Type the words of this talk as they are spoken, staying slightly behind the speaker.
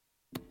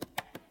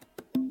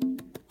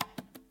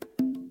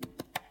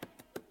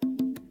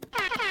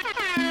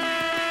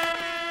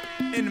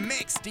in the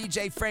mix,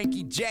 DJ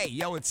Frankie J.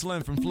 Yo, it's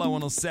Slim from Flow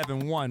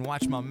 107.1.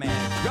 Watch my man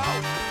go.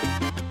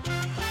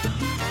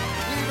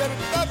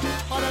 Libertad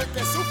para el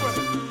que sufre.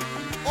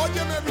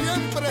 Óyeme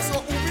bien,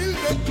 preso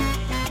humilde.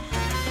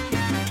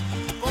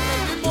 Con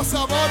el mismo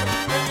sabor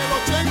en el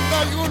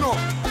 81.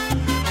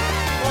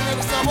 Con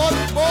el sabor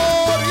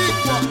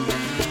boricua.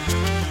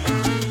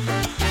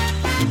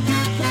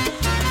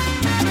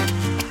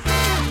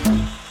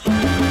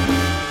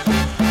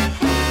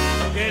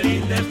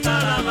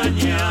 Está la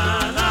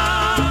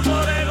mañana,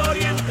 por el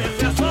oriente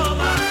se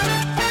asoma,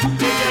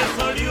 brilla el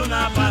sol y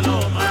una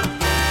paloma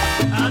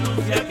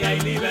anuncia que hay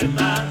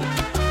libertad,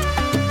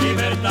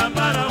 libertad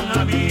para un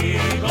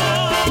amigo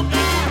que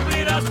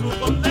cumplirá su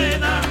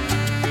condena.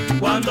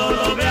 Cuando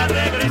lo vea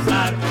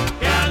regresar,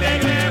 que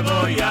alegre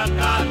voy a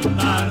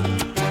cantar.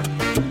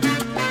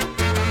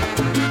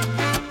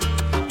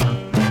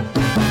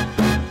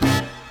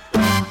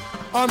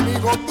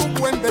 Amigo, tu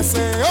buen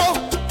deseo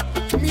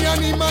me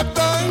anima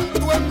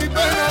tanto en mi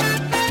pena.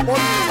 Por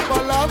tus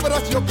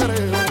palabras yo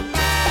creo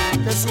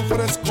que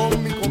sufres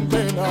con mi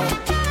condena.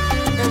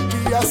 El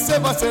día se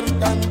va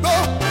acercando,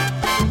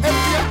 el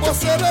tiempo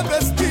será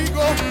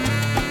testigo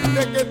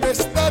de que te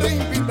estaré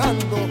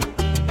invitando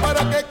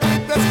para que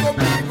cantes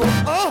conmigo.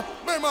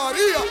 ¡Ave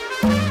María!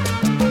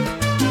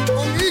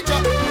 Con Ica,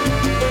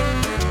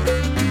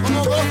 como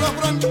goza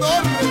Fran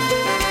Torres.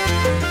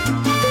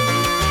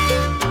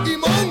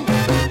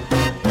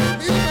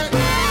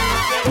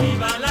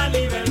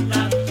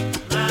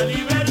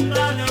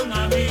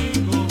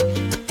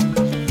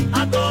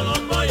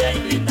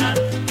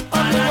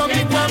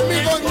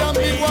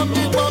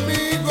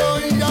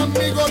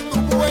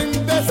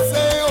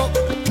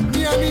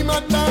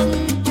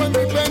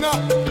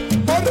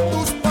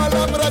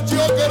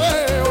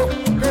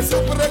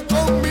 Sufre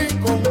con mi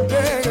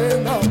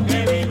condena. Que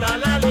viva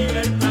la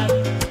libertad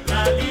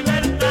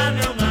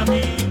de un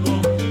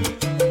amigo.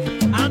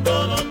 A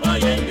todos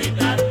voy a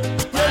invitar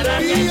para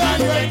que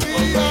canten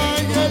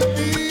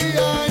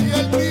conmigo. Y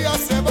el día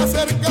se va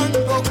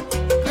acercando,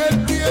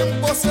 el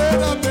tiempo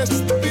será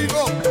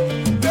testigo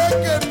de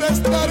que te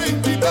estaré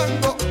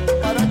invitando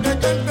para que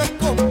cantes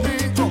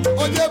conmigo.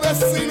 Oye,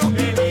 vecino.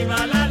 Que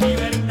viva la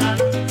libertad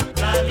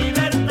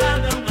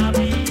de un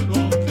amigo.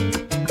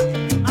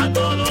 A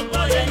todos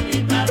voy a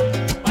invitar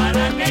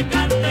para que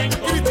canten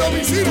conmigo. Cristo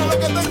Vicino, lo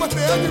que tengo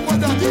este año en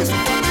Guayaquil.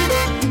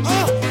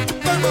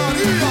 ¡Ave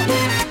María!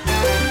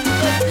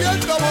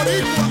 ¡Despierta,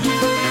 boricua!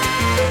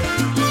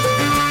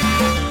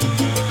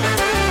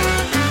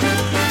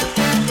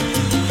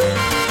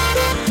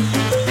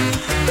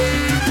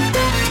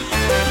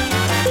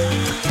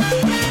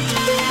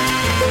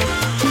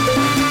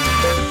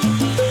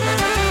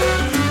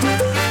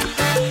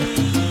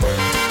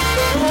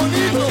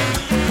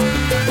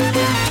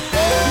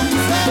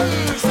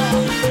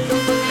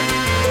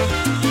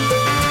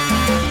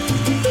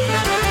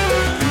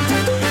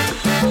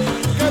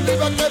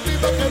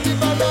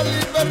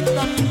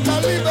 La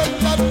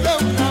libertad de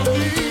un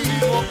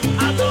amigo.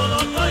 A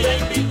todos voy a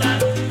invitar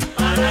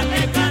para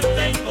que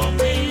canten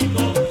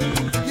conmigo.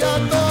 Y a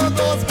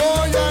todos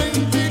voy a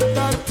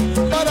invitar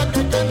para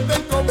que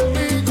canten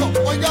conmigo.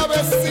 Oiga,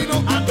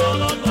 vecino. A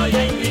todos voy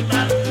a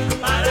invitar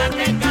para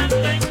que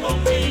canten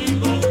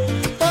conmigo.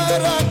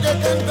 Para que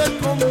canten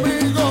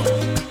conmigo.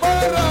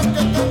 Para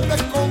que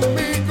canten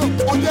conmigo.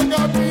 Oye,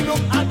 camino.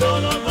 A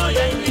todos voy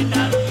a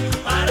invitar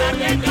para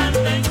que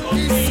canten conmigo. Y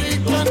si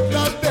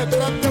cantas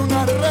detrás de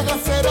una reja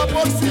será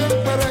por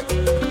siempre,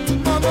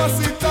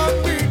 mamacita,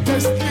 mi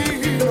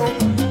destino.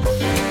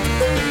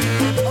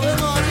 Ave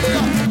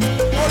María,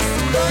 por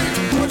su ley,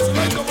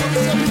 como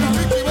dice mi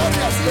Vicky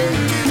Boria, sin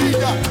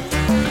tirilla.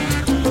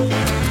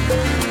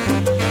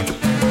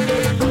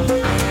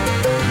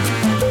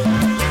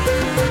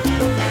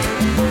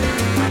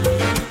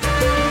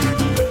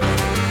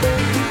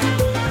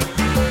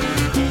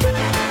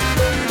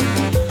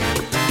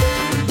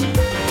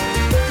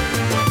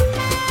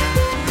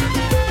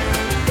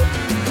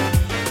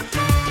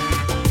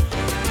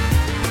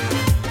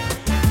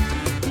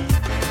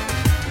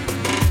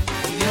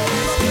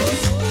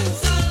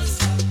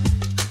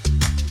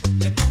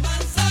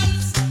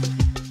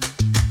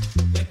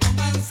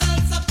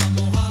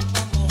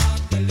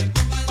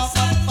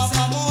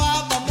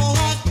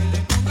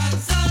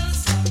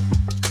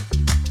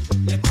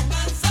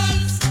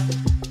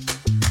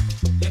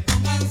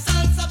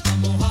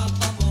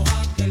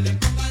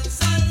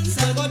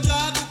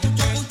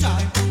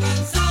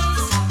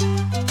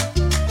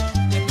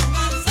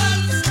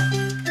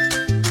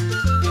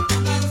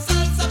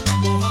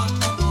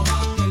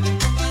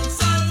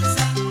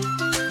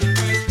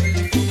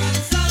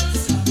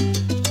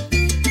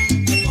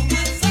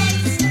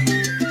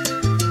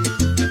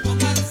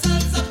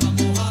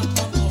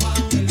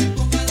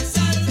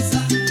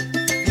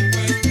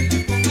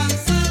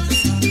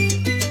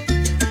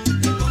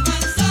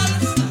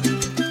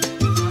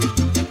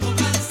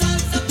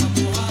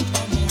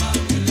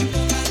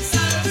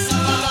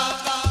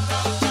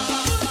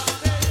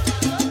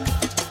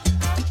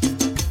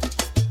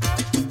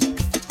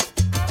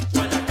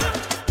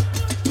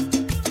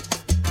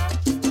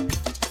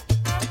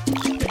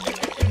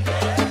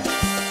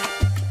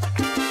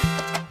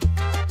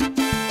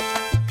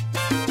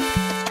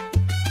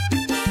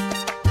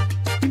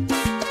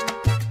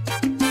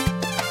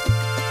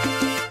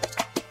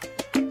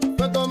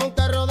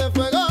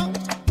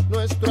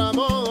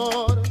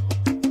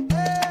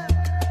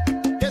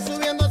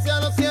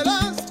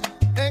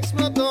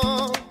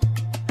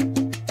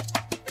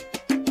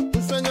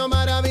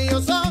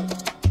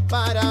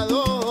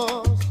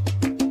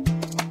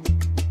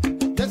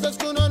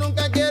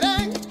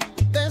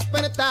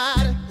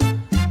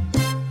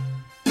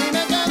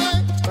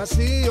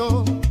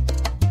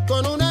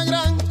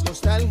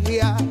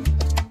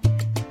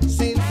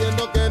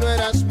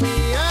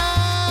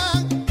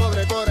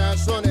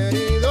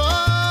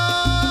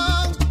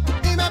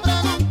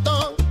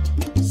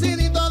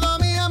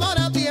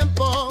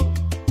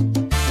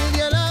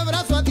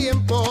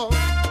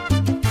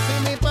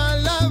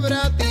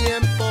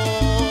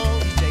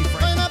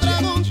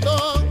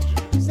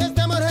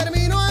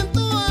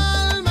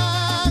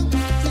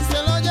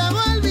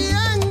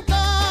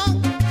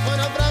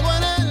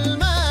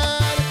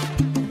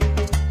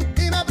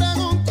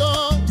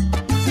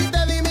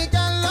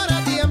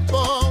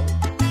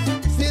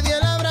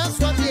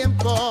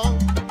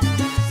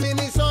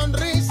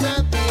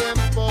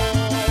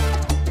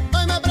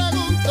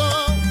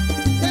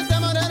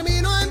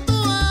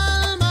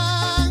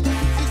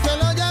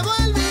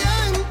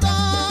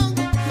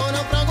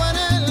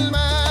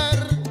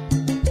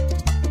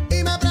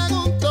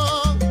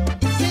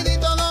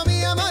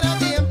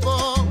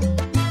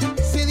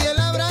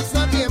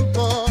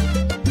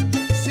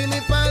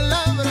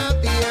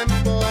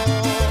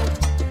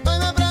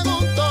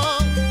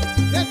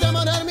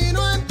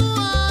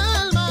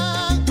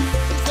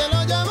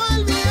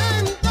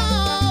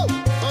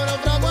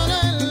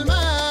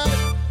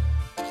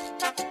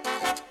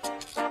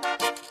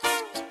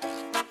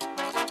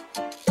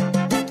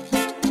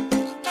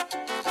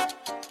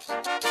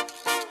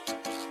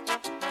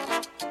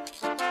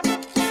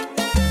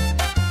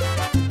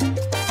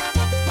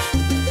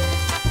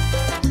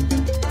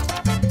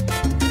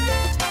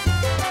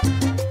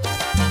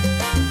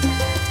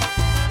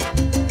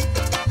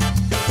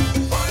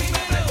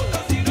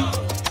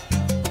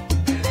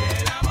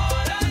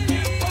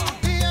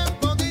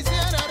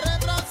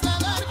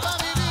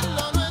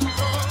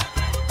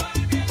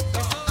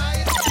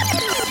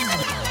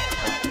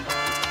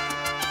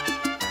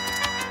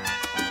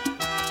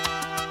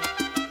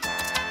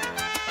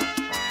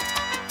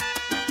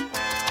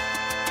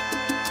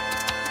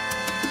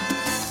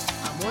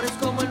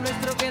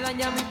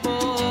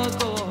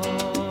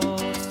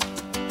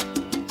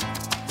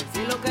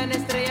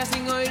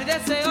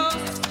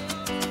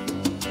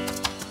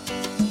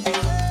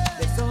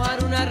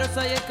 una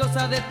rosa y es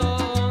cosa de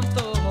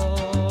tontos.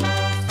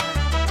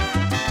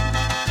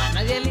 A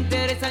nadie le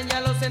interesan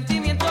ya los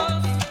sentimientos.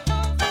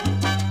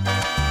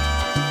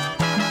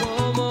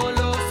 Como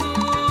los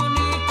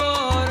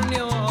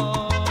unicornios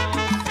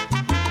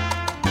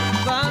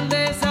van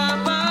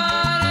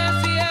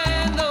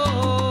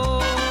desapareciendo.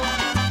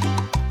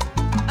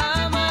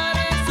 Amar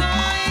es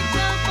hoy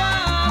tan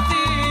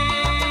fácil,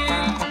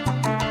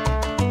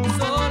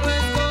 solo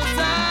es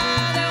cosa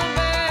de un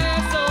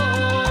beso.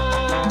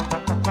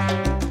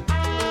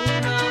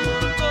 Un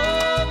amor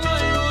como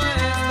el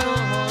nuestro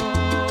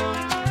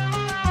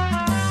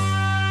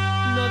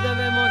no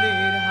debe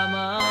morir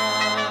jamás.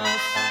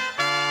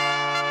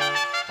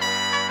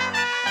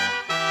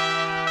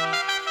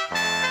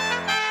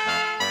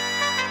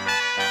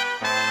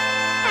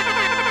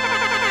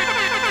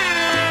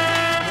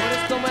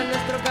 Amores como el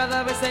nuestro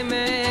cada vez hay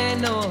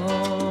menos.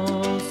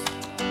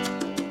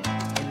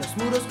 En los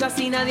muros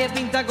casi nadie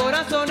pinta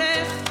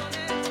corazones.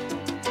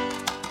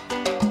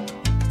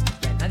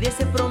 Ya nadie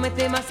se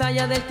promete más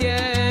allá del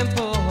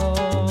tiempo.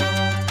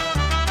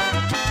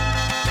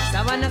 De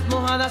sábanas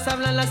mojadas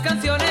hablan las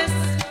canciones.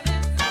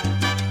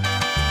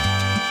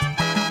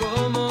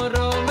 Como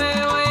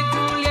Romeo y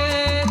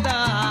Julieta,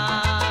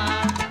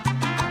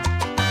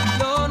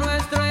 lo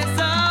nuestro es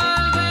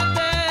algo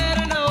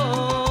eterno.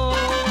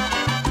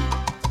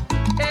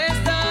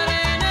 Estar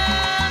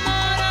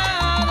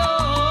enamorado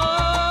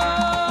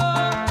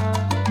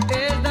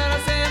es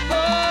darse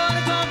por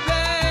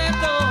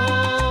completo.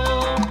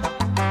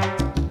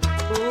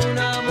 Un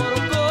amor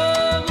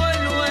como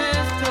el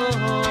nuestro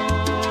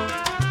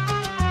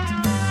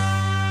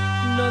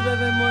no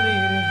debe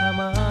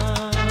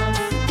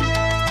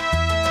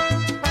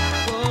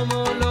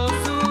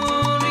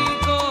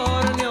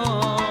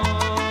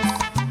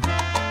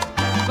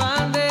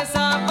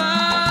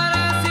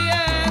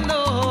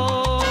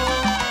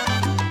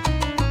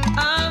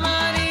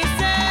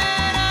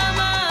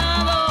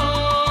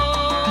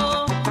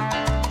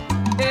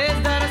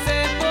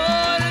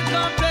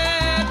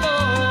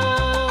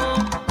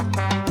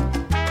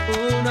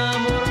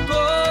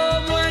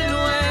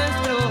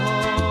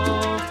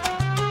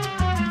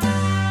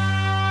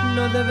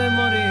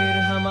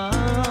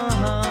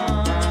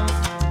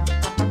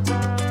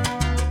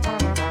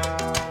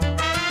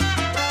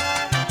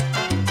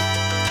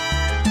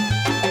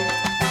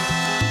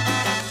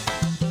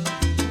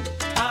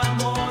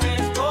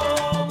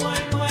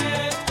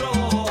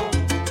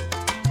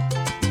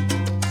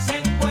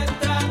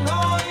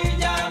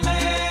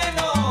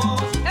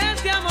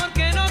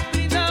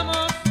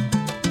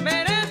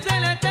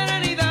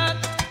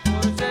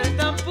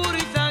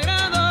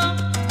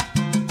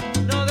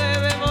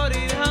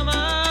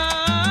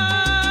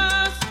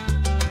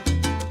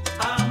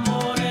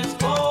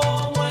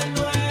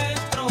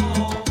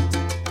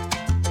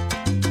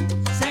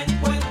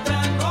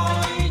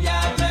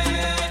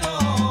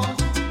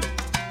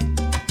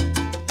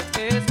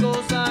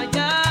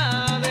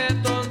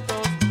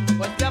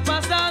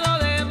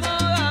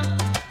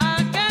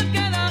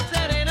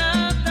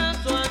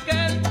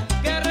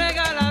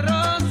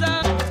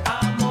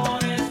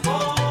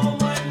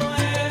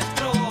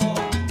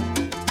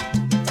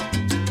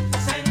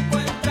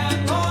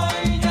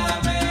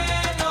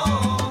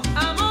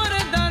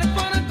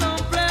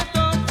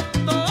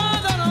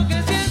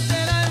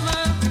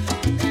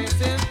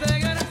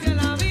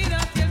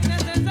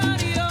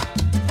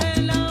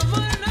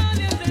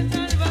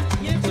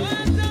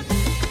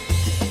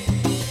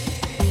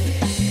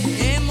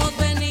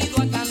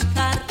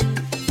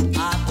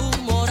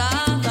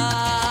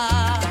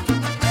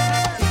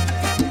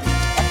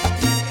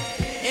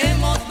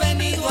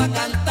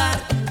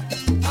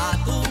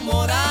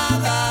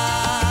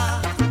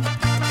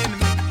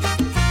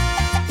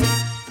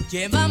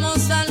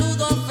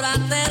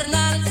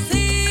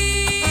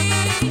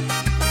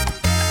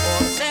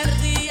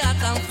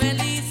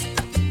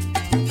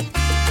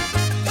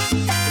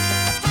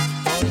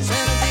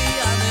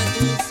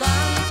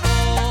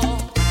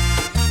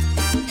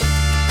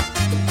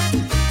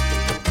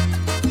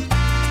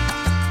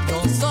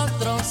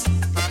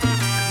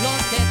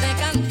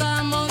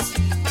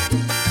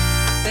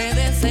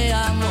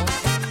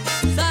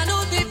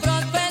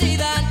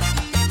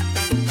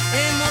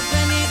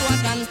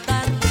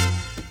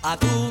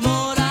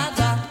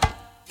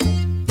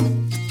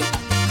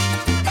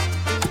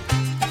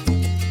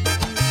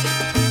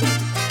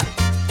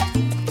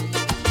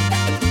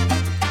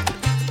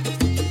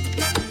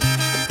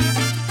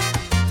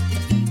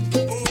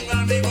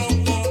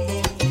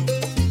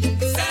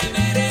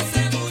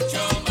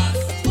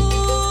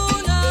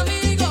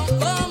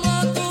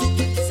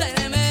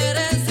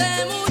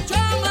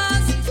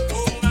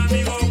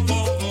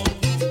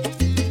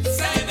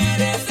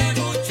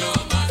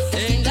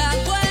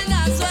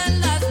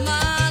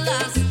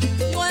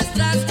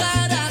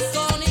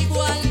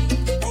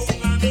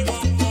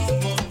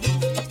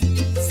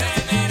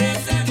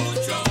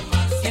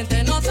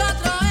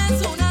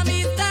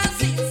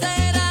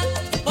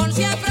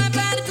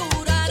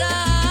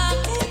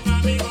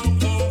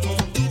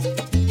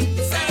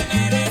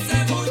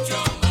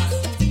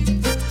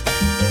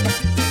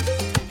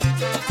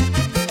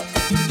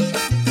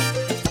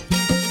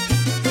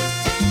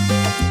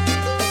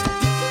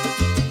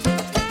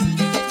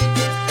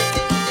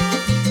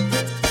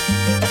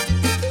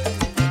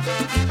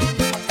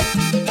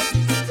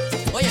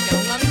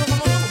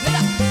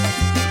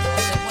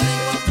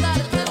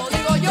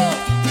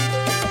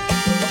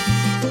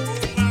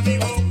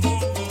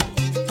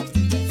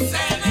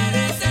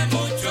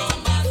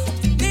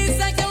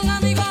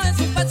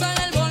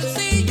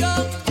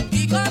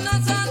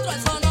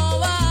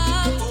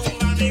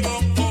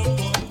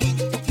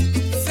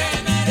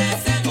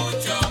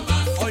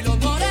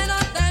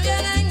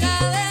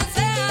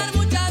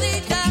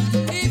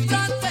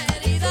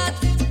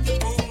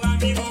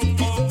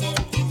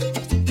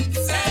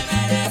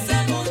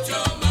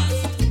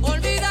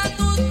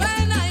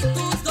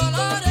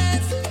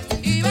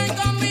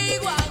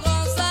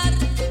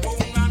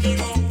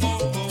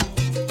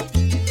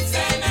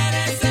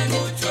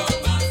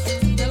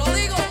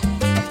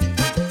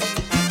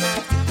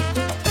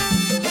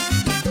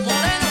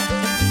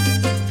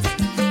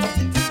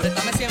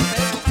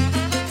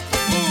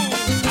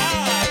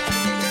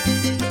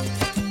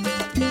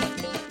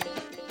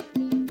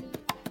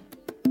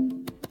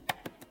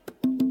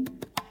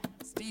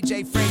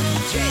DJ Frankie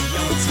J.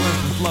 Yo, it's Slim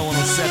from Flow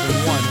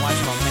 107.1.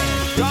 Watch my man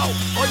go.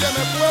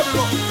 Óyeme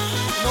pueblo,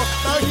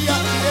 nostalgia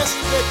y es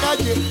de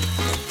calle.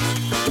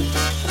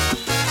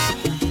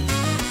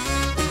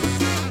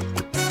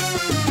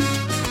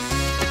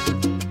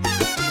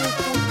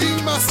 Cucutín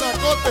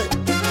Mazacote,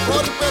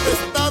 golpe de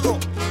estado.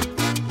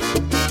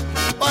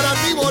 Para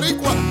ti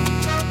boricua.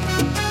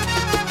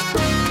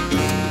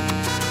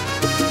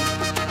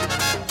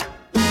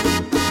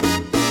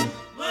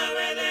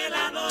 9 de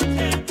la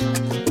noche,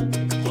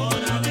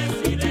 hora de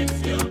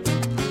silencio,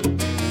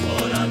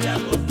 hora de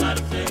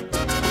acostarse,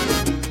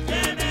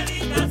 de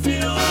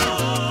meditación.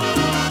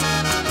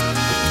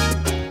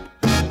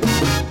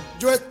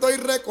 Yo estoy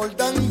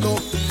recordando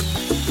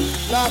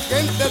la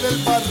gente del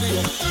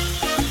barrio,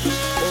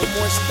 cómo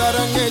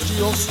estarán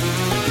ellos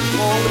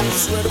con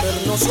su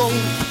eterno son.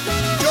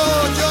 Yo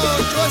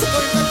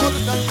estoy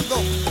recordando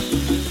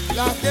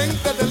la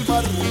gente del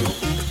barrio,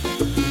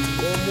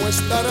 cómo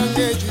estarán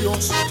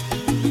ellos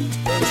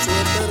con su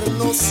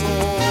eterno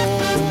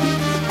son.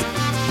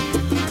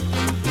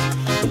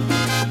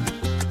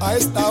 A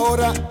esta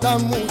hora la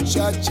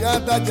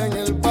muchachada ya en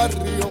el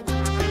barrio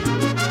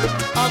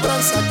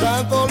habrán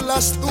sacado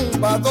las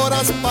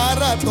tumbadoras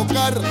para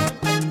tocar.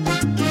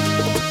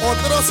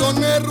 Otro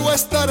sonero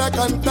estará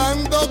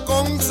cantando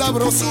con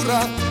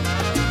sabrosura,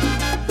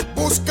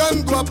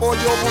 buscando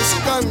apoyo,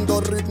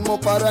 buscando ritmo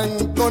para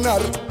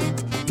entonar.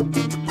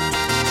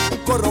 Un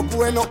coro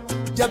bueno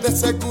ya de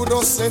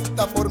seguro se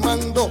está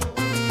formando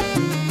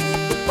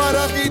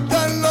para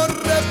agitar los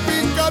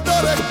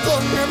repicadores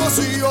con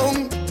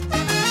emoción.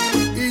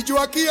 Y yo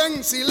aquí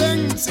en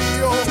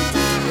silencio,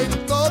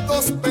 en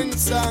todos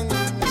pensando,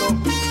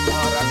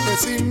 para que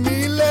sin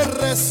mí le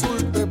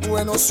resulte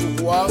bueno su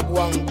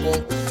guaguanco.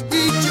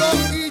 Y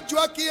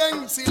yo aquí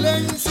en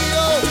silencio,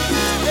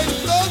 en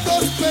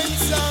todos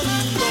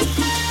pensando,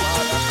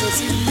 para que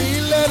sin mí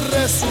le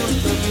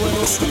resulte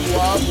bueno su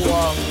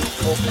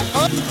guaguanco.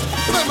 ¡Ave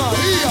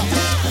María!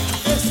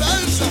 ¡Es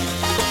salsa!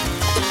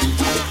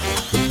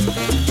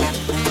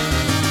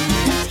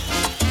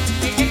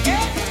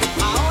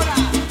 Ahora,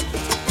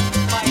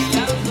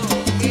 bailando,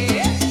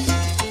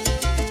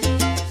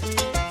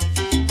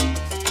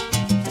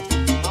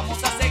 vamos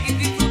a seguir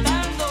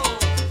disfrutando.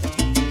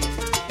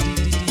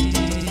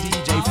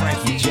 DJ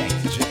Frankie J.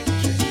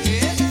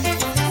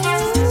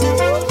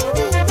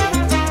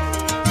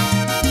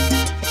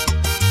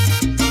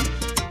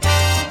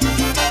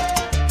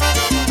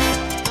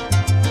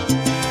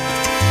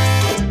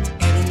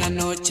 Era una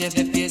noche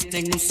de fiesta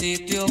en un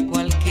sitio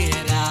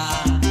cualquiera.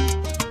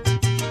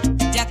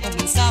 Ya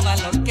comenzaba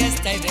la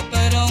orquesta y de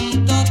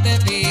pronto te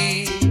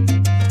vi.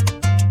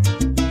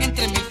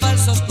 Entre mis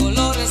falsos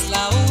colores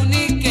la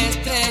única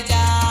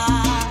estrella.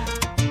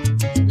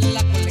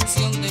 La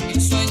colección de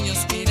mis sueños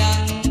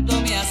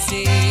mirándome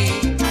así.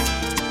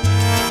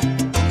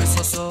 Con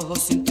esos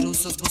ojos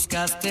intrusos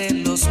buscaste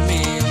los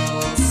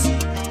míos.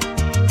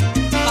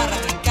 Para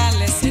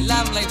arrancarles el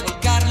habla y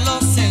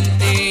volcarlos en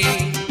ti.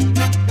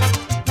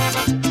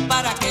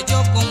 Para que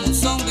yo como un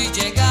zombie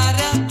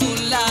llegara a tu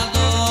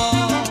lado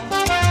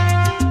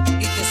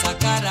y te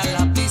sacara a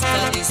la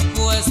pista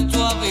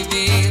dispuesto a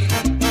vivir.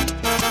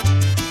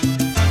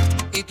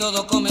 Y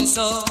todo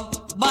comenzó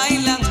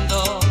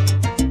bailando.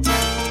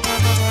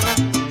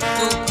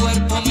 Tu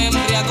cuerpo me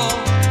embriagó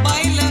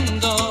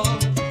bailando.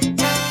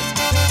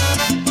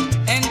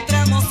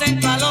 Entramos en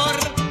calor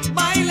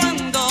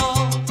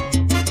bailando,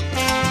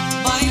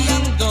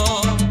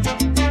 bailando.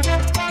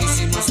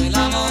 Hicimos el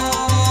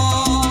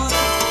amor.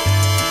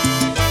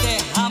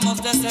 Dejamos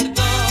de ser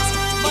dos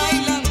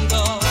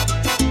bailando.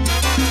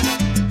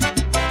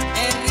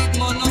 El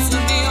ritmo nos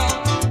unió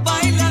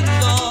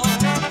bailando.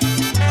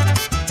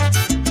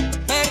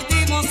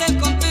 Perdimos el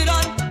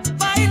control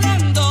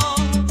bailando,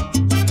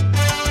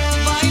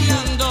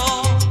 bailando.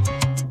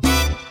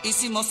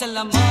 Hicimos el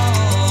amor.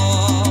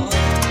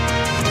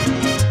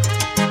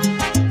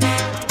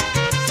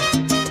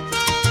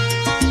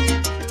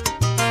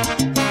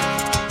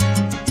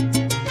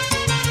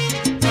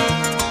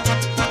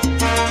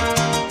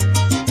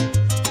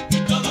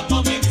 Todo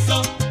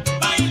comenzó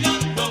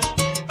bailando,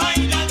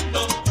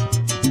 bailando.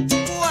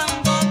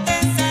 Cuando te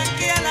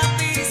saqué a la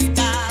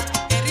pista,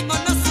 el ritmo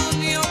nos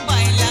unió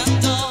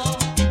bailando.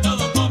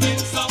 Todo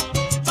comenzó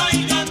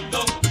bailando,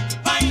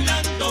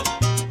 bailando.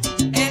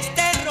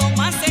 Este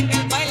romance en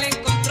el baile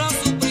encontró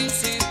su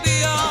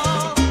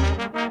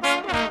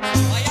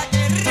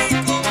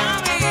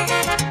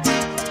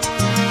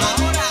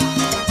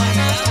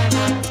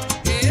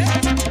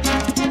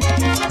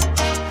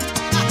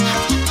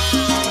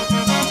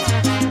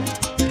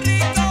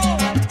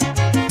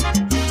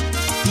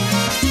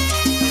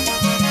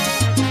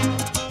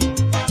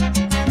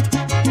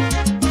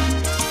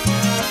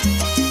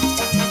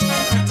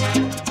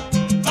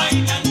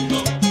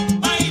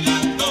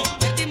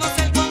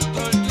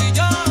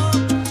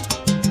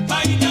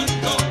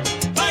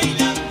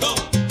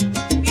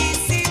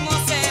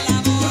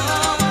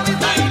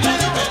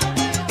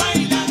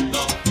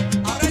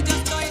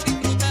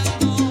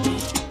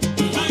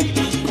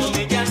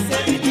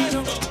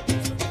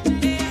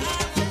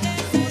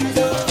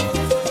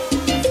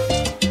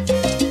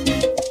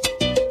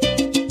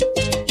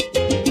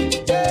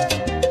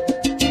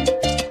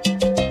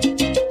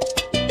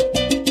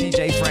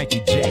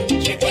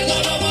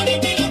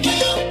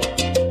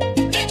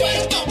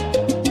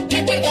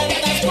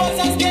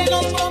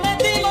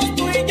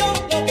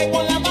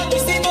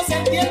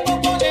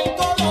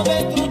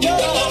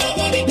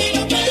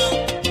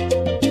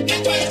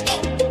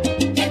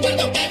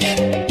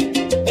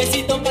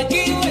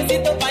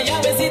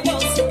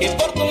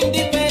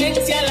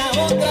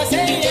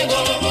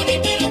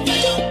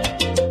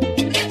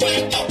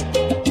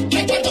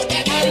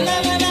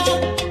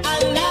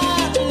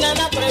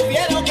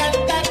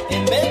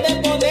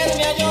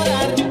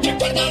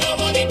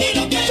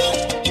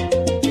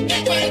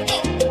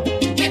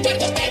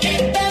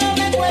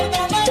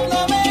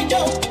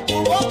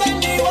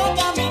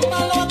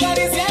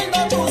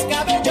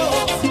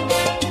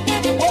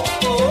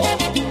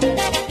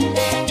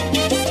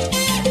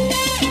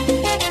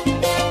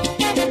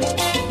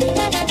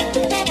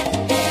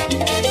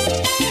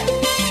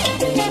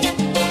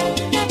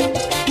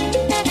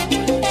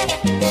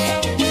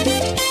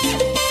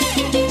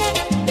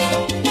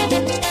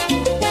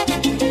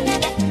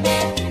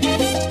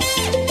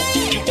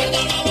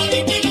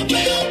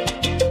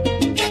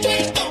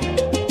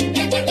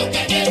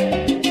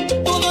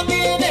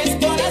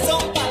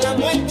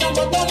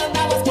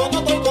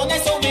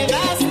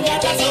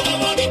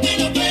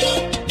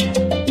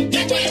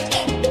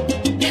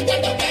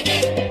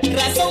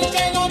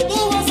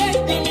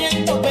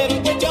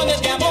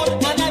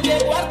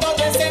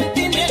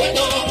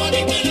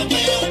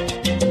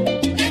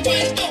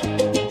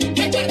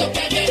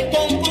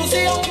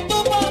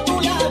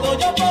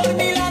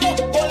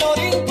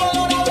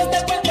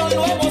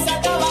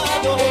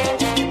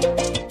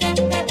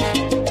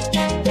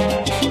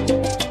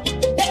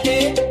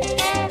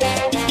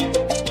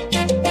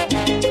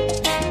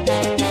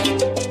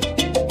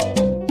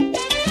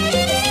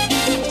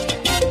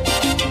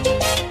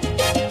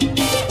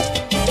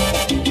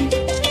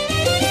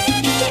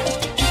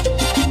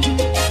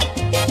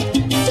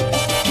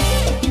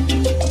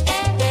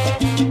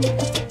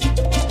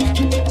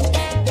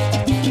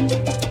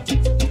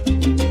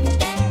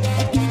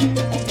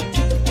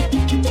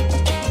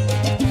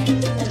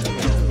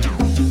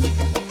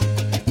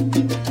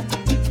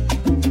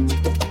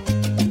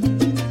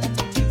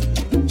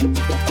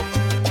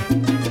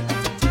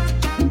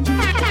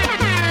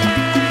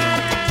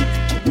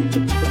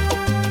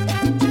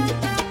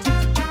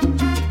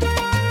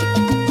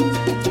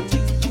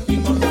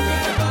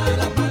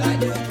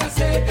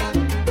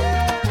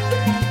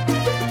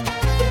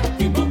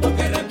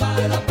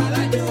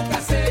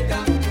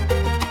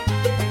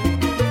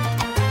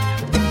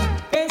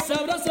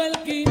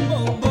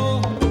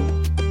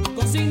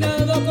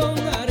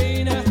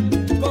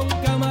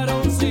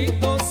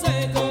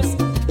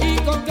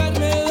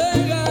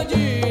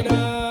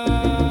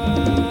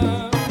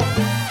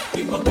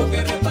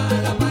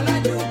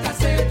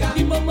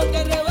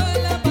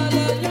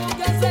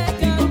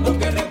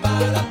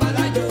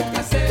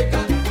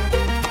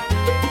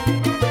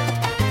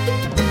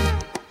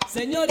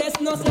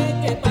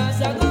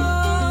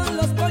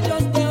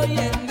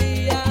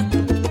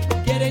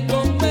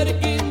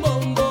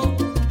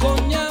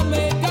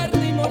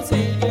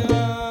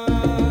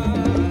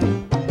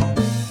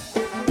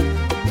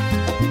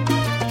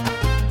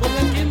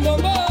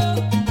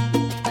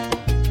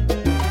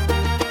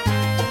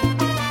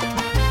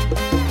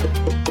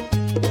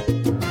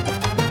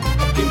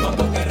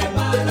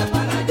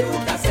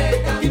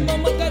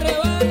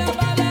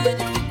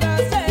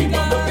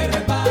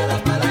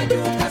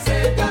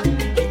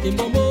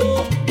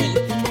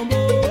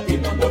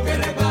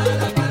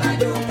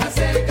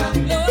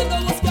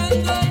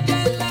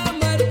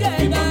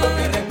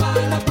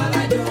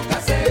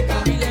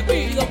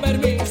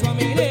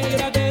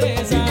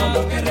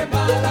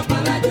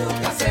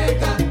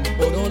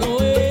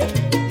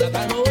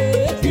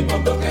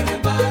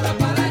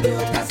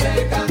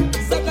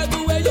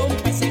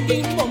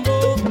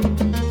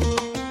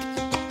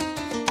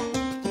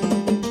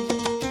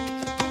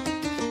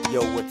Yo,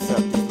 what's up?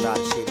 This is Loud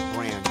Shade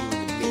Brown. You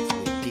in the mix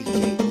with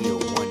DJ Ill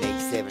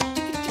 187.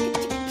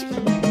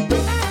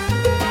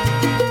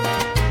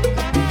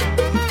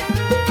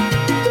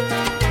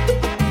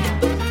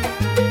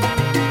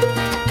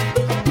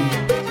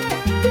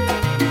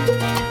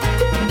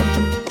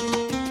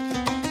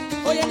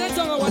 Oye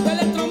Nelson, aguanta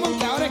el trombón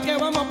que ahora es que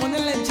vamos a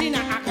ponerle en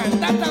China a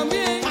cantar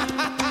también.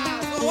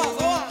 Soba,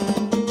 soba.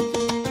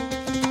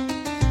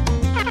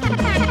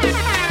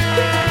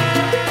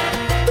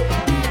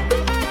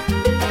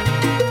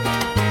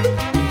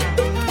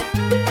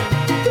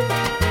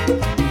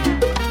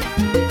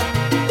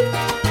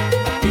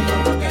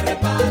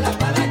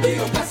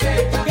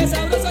 Qué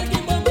sabroso el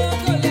quimbombo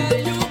con la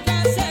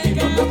yuca seca.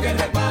 Quimbombo que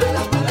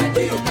repala pa' la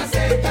yuca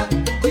seca.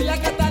 Y la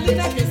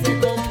Catalina que se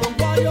compra un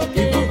pollo.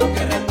 Quimbombo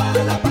que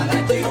repala pa'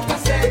 la yuca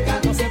seca.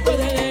 No se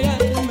puede negar,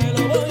 me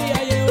lo voy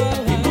a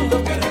llevar.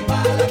 Quimbombo que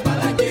repala pa'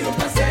 la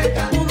yuca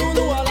seca.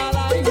 Ururu a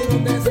la y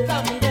 ¿dónde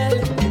está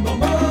Miguel?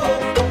 Quimbombo,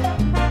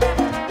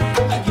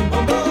 ay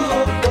quimbombo,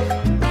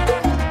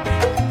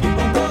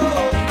 quimbombo,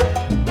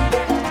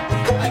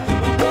 ay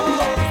quimbombo.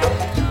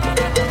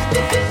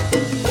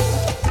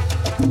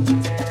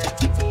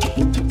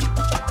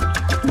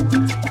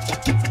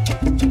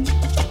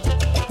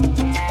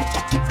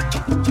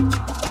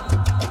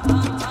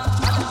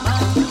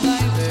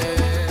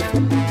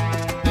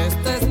 Te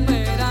está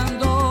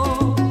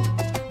esperando,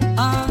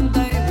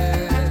 anda y ve,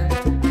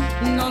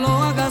 no lo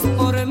hagas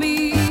por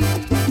mí,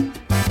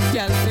 que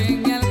al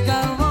fin y al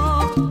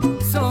cabo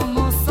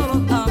somos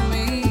solo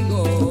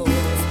amigos,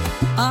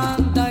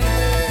 anda y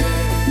ve,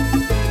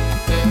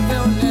 te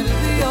veo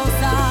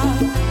nerviosa,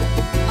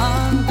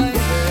 anda y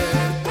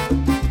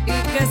ve, y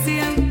que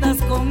sientas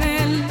con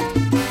él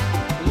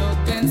lo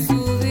que en su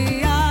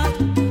día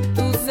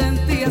tú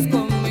sentías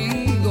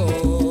conmigo.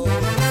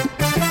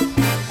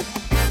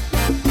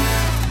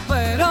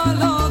 Pero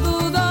lo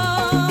dudo,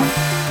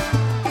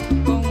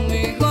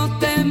 conmigo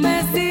te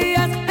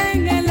mecías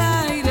en el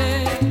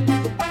aire,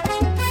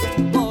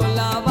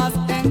 volabas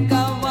en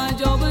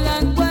caballo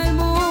blanco el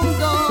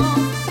mundo,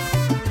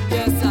 y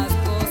esas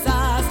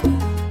cosas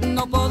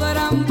no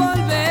podrán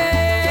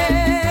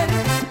volver.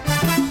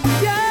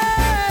 Y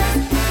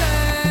es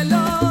que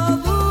lo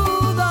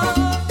dudo,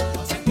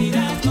 no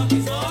sentirás lo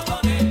mismo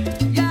con él,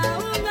 y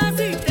aún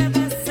así te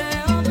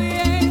deseo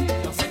bien,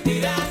 no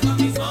sentirás lo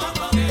mismo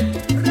con él.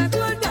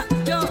 Recuerda,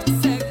 yo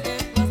sé que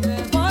vas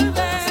a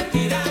volver.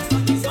 Sentirás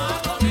lo mismo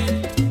con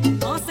él.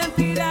 No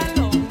sentirás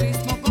lo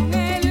mismo con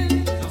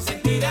él. No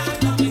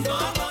sentirás lo mismo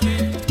con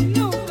él.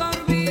 Nunca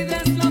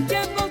olvides los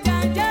tiempos de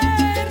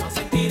ayer. No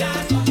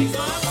sentirás lo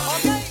mismo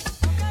con él.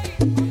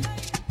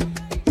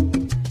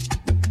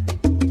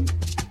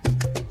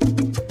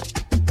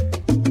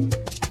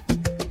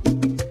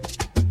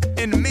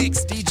 In the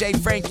mix, DJ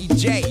Frankie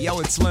J. Yo,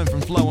 it's Slim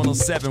from Flow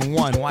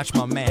 1071. Watch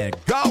my man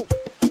go.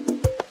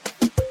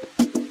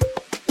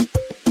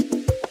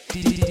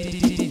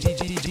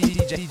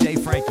 DJ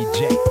Frankie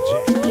J.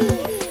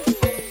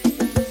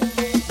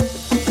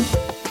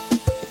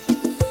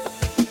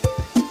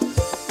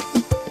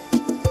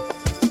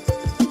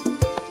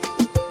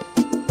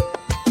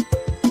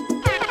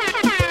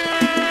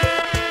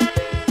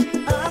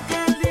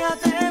 Aquel día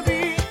te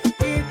vi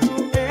y tu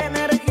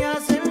energía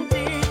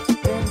sentí,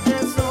 desde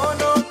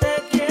solo te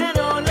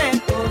quiero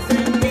lejos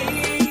de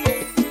mí.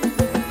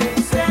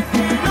 Sé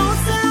que no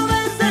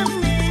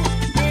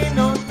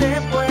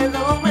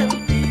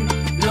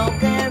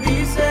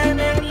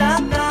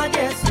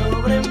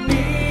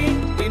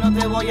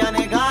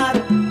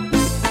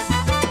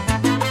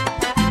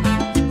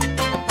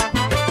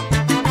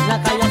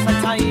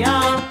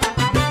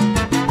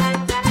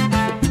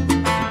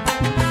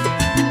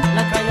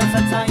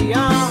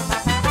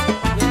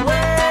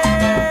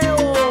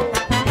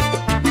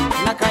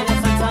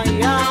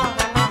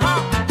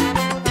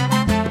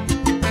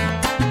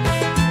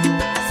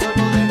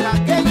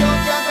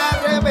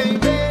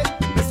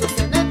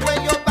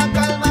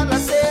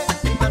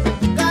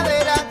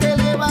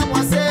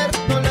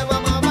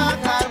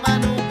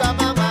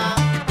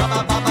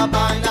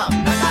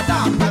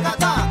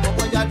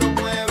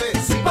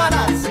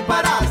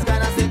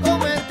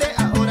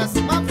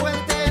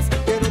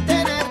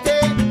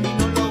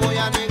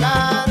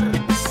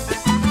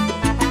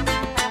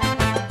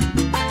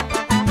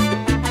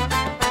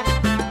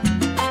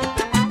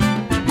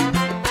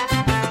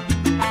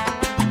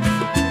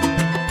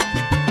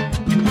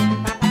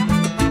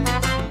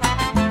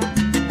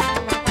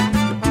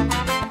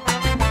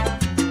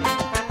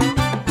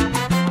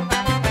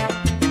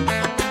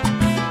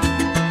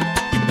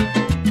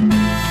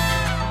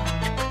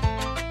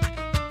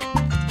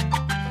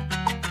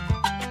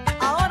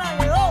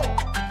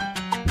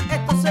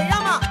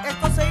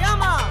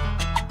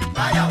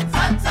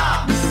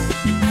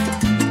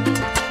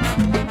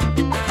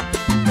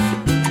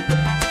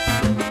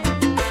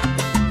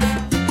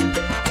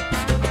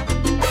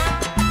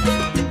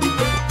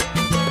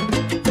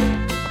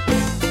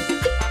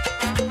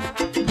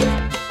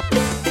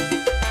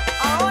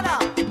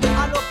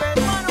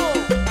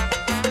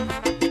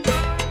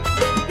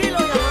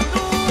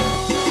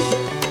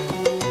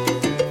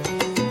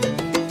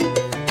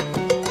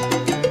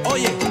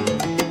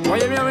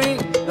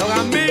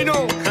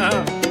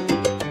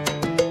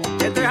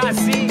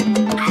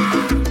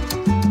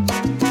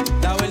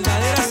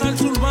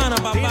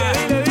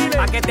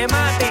que te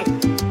mate.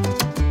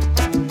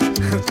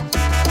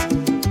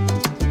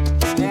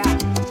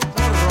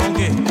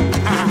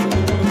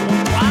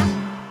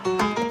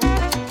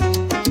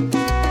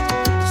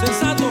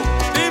 Sensato,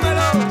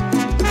 dímelo.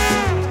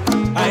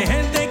 Hay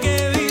gente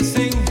que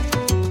dicen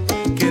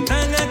que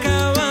están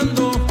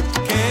acabando,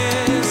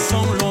 que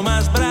son lo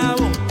más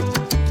bravo.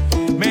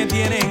 Me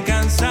tienen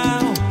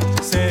cansado,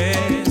 se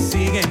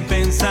siguen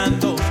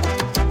pensando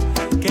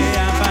que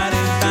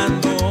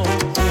aparentando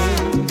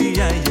un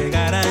día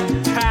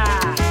llegarán.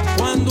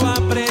 Cuando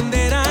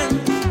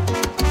aprenderán,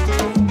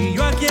 y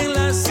yo aquí en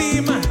la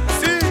cima,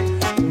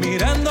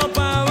 mirando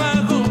para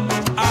abajo,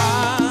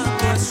 a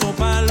eso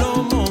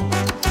palomo,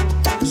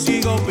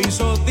 sigo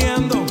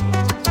pisoteando,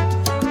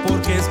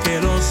 porque es que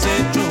los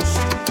hechos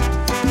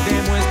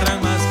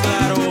demuestran más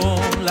claro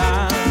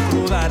la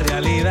cruda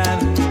realidad.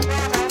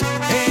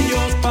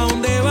 Ellos pa'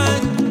 dónde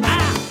van,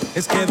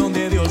 es que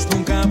donde Dios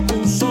nunca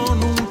puso,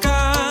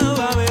 nunca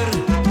va a haber.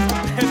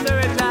 Eso es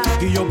verdad.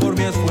 Y yo por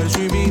mi esfuerzo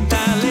y mi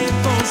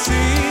talento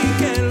sí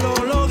que lo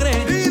logré,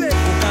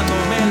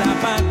 buscándome la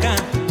paca,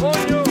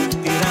 Coño.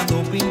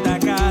 tirando pinta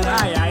cara.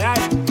 Ay, ay,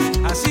 ay.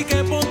 Así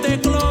que ponte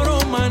cloro,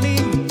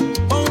 manín,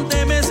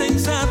 pónteme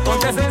sensato,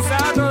 Ponte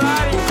sensato,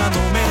 Dari.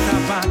 buscándome la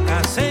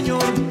paca,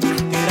 señor,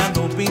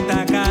 tirando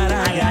pinta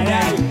cara. Ay, ay,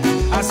 ay.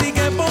 Así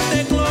que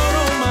ponte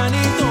cloro,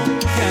 manito,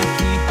 que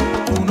aquí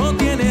tú no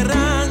tienes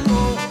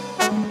rango.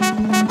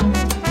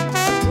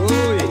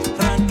 Uy.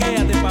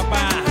 Ranquéate,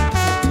 papá,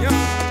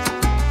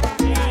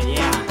 Ya,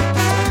 ya.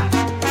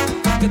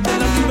 que esta es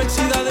la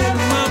universidad del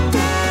mambo.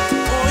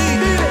 Oí,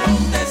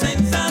 ponte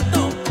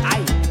sensato,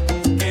 Ay.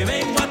 que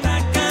vengo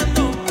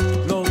atacando.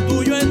 Lo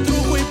tuyo es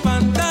truco y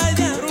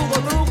pantalla. Truco,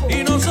 truco.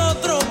 Y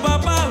nosotros,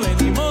 papá,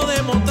 venimos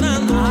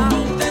demostrando.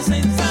 Ponte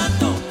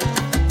sensato,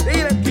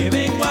 Dile. que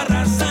vengo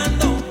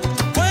arrasando.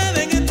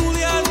 Pueden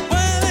estudiar,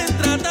 pueden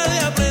tratar de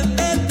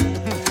aprender,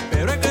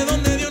 pero es que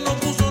donde Dios nos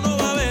puso no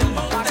va a haber.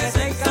 Ponte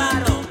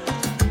sensato,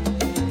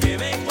 que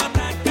vengo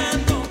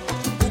atacando,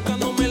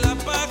 buscándome la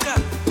paca,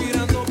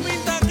 tirando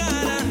pinta cara.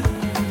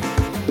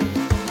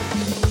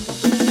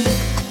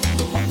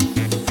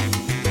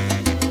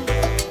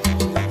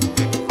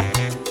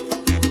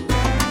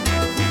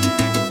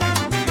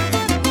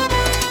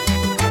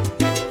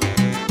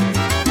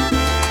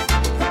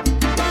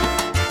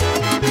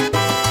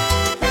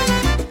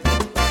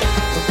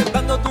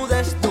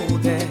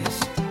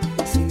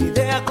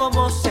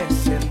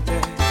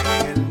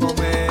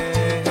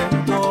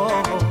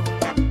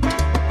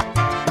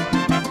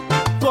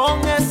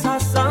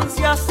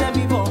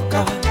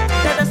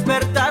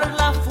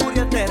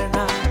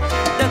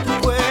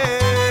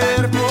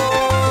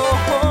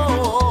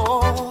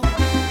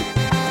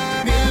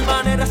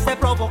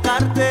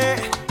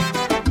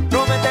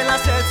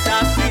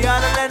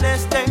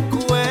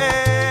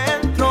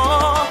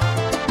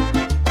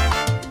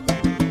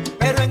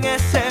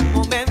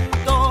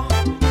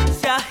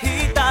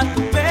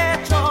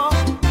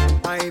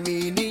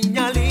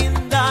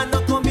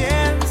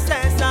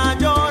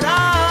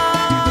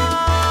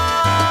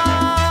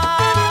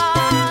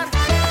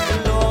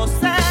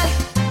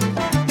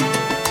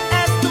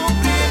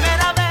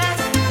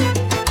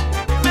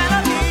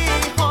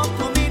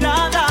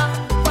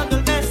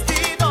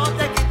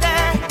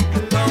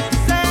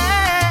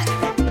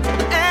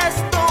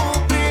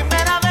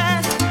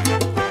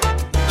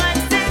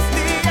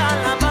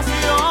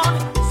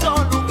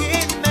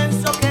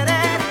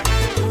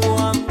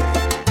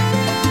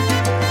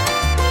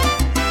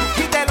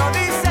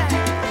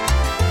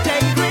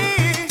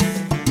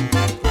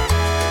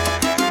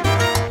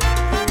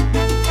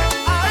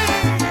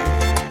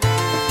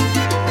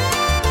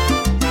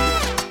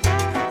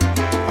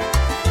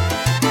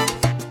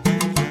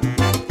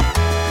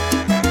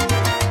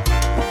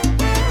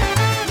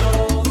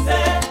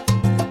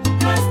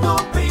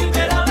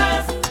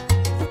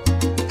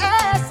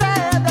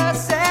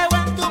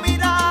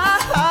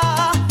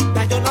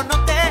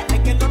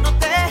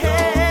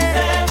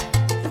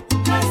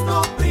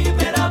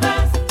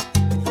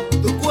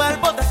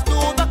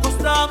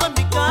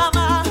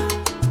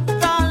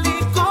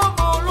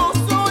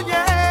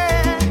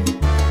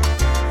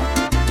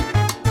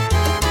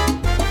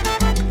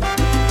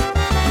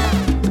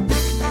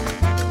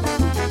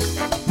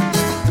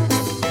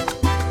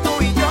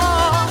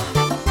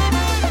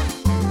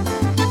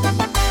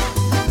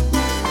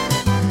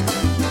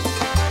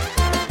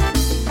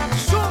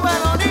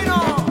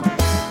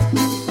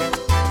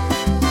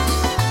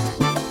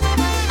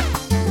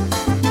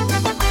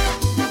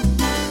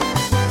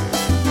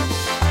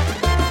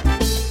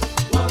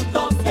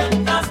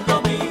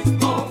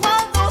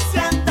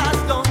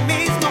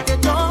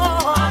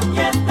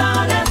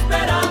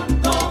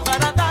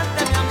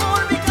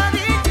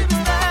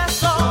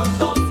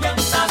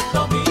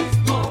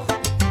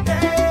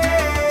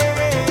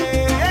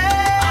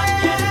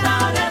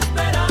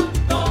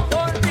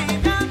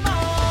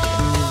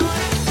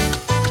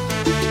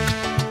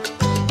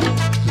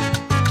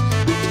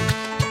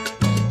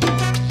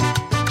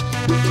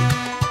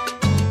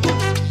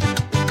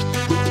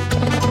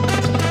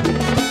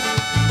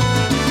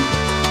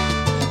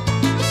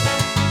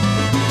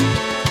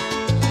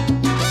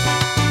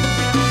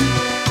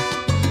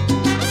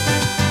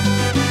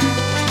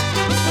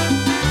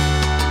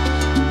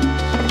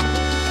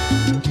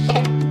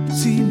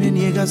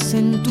 vez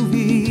en tu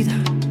vida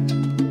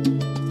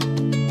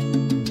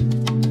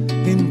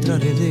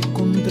entraré de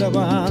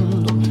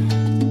contrabando.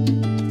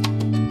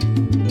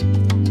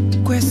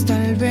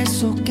 Cuesta el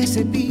beso que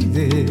se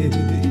pide,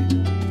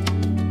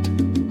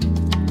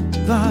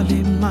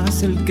 vale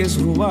más el que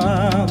es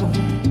robado.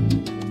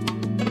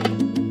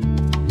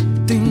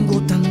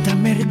 Tengo tanta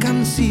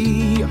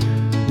mercancía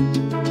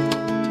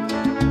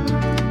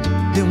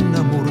de un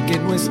amor que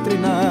no he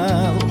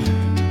estrenado.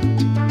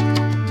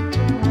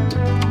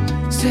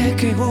 Sé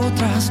que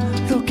otras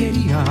lo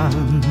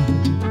querían,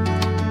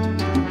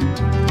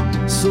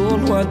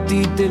 solo a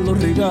ti te lo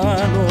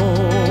regalo.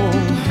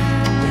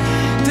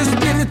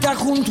 Despierta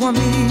junto a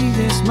mí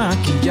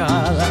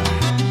desmaquillada,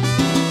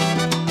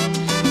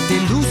 te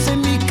luce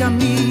mi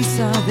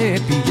camisa de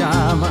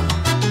pijama.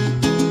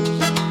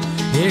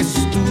 Es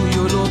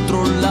tuyo el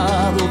otro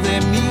lado de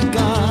mi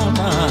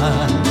cama,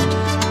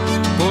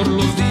 por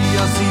los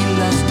días y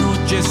las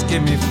noches que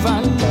me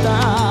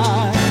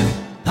faltan.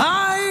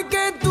 Ay,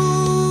 que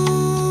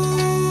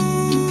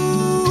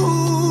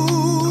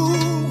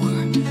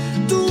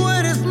tú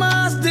eres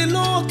más de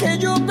lo que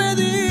yo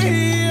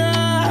pedía.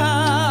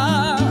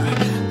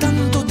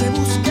 Tanto te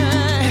busqué,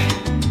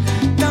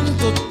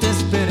 tanto te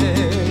esperé,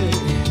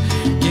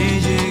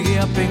 que llegué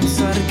a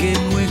pensar que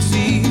no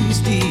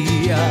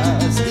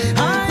existías.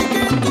 Ay,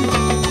 que tú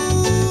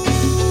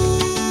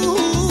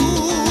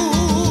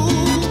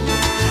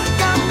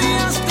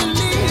cambiaste el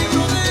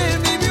libro de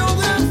mi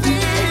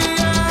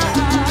biografía.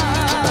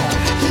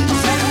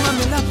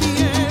 Férmame la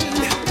piel,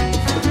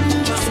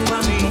 yo soy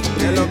a mí.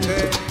 ¿Qué es lo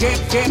que?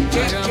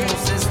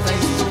 Hagamos esta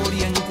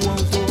historia en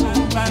cuanto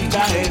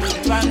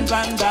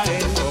Banda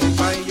él.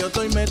 Compa, y yo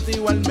estoy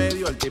metido al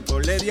medio, al tipo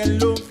le di el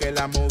look, que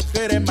la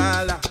mujer es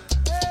mala.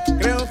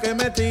 Creo que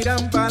me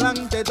tiran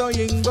pa'lante,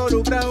 estoy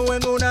involucrado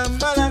en una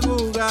mala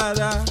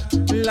jugada.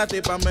 La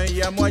tipa me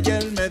llamó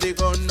ayer, me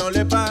dijo no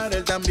le pare,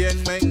 él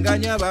también me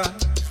engañaba.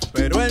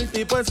 Pero el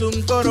tipo es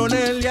un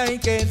coronel y hay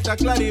que estar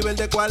claro y ver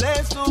de cuál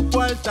es su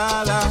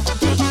coartada.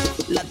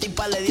 La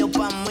tipa le dio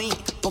pa' mí,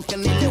 porque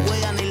ni le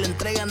juega, ni le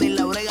entrega, ni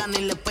la brega, ni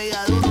le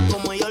pega duro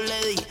como yo le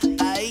di.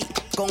 Ahí,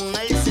 con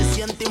él se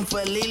siente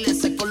infeliz, le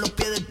sacó los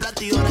pies del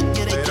plato y ahora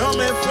quiere que Pero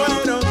me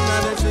fueron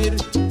a decir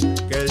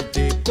que el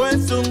tipo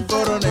es un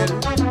coronel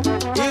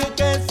y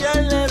que si a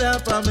él le da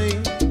pa' mí,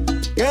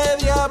 ¿qué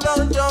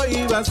diablos yo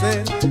iba a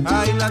hacer?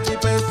 Ay, la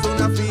tipa es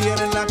una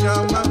fiera en la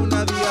cama,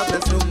 una diabla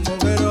es un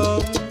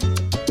mujerón.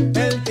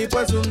 El tipo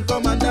es un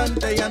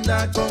comandante y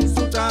anda con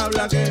su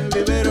tabla que es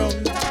biberón.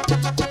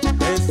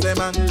 Ese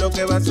man lo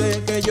que va a hacer es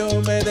que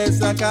yo me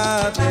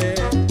desacate.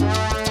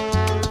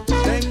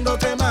 Tengo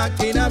que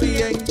maquinar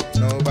bien,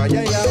 no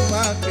vaya y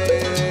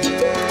amaque.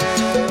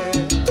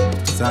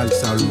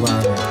 Salsa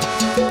urbana,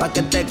 pa'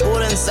 que te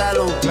curen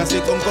salud.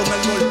 clásico con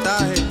el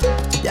voltaje,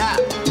 Ya,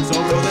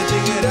 sobro de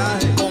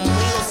tigueraje.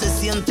 conmigo se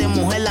siente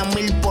mujer a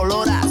 1000 por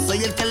hora.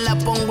 Soy el que la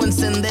pongo a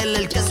encender.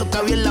 El queso que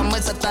había en la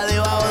mesa está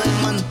debajo del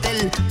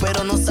mantel,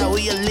 pero no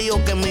sabía el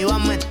lío que me iba a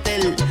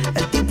meter.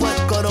 El tipo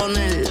es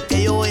coronel,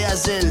 ¿qué yo voy a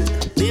hacer?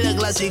 Dile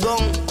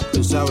clasicón,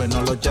 Tú sabes,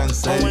 no lo o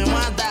chances. me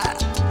mata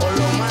o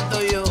lo mato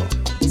yo.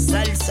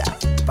 Salsa,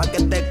 pa' que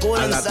te A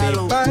curen la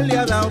salud. tipa le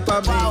ha dado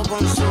pa' Pao mí,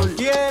 con sol.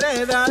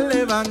 quiere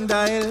darle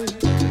banda a él.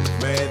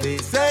 Me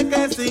dice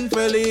que es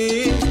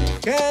infeliz,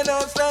 que no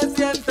se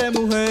siente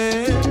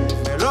mujer.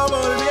 Me lo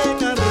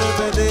volvían a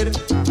repetir,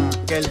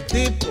 que el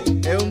tipo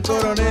es un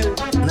coronel.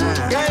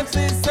 Nah. Que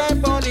si se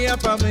ponía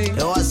pa' mí,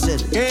 ¿Qué voy a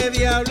hacer? ¿qué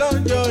diablos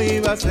yo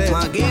iba a hacer?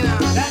 Máquina,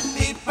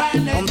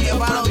 ponte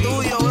pa' lo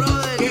tuyo,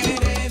 brother.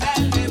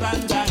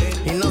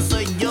 Y no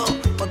soy yo,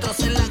 otro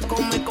se la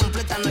come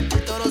completa. No es que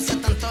el toro sea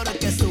tan toro, es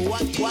que su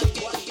guac, guac,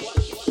 guac.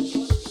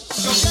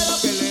 Yo quiero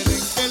que le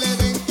den, que le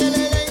den, que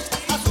le den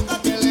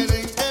azúcar, que le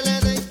den, que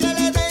le den, que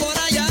le den. Por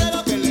allá.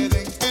 Quiero que le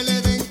den, que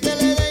le den, que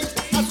le den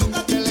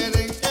azúcar, que le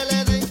den, que le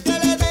den, que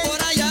le den.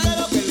 Por allá.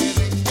 Quiero que le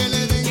den, que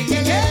le den,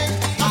 que le den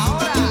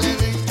azúcar, que le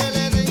den, que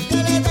le den, que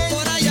le den.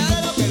 Por allá.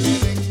 Quiero que le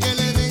den, que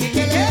le den,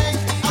 que le den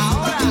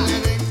azúcar, que le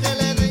den, que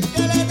le den,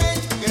 que le den.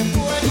 Que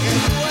fue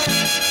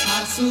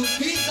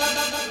azuquita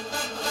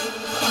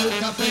al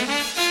café.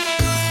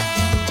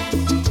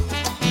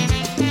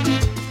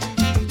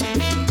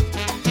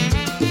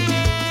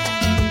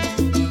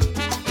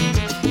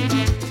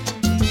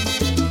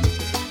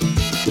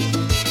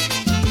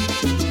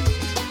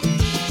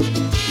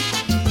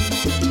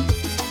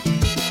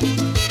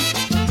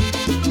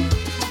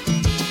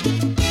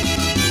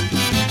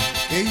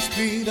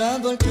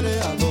 Inspirado al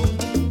creador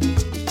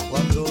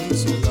cuando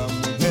hizo la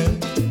mujer.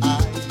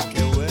 Ay,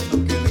 qué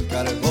bueno que le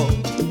encargó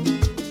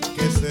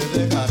que se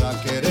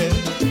dejara querer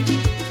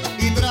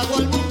y trajo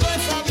al mundo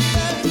esa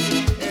mujer.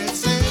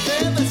 Ese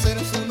debe ser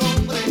su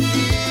nombre y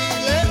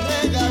le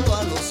regaló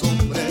a los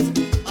hombres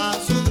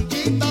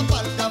azuquita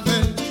para el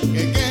café.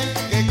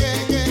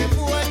 Que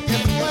fue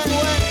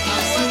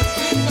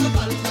azuquita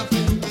para el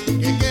café.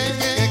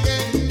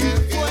 Que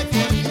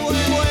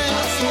fue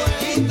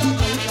azuquita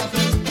para el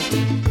café.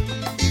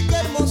 Y qué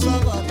hermosa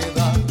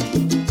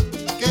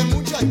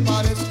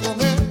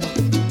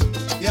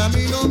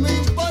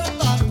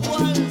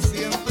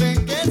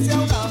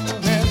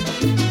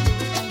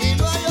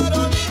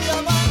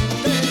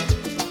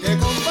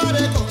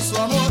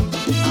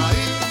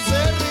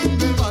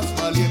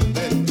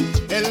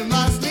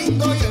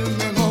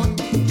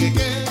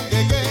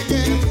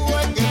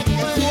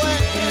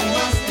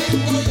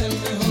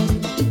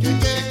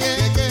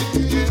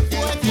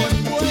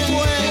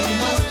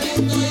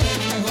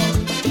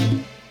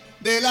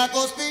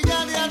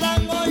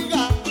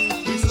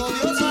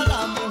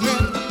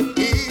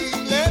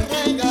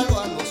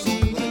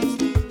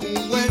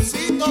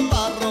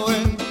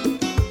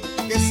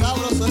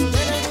sabroso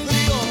esté en el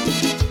frío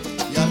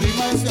y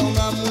arrimarse a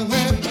una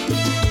mujer.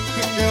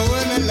 Que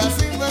buena es la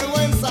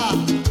sinvergüenza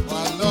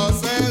cuando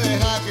se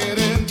deja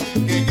querer.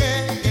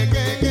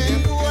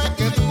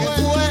 Que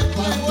fue,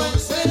 cuando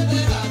se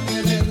deja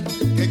querer.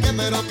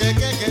 Pero que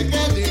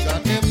diga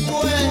que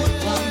fue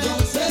cuando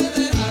se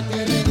deja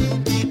querer.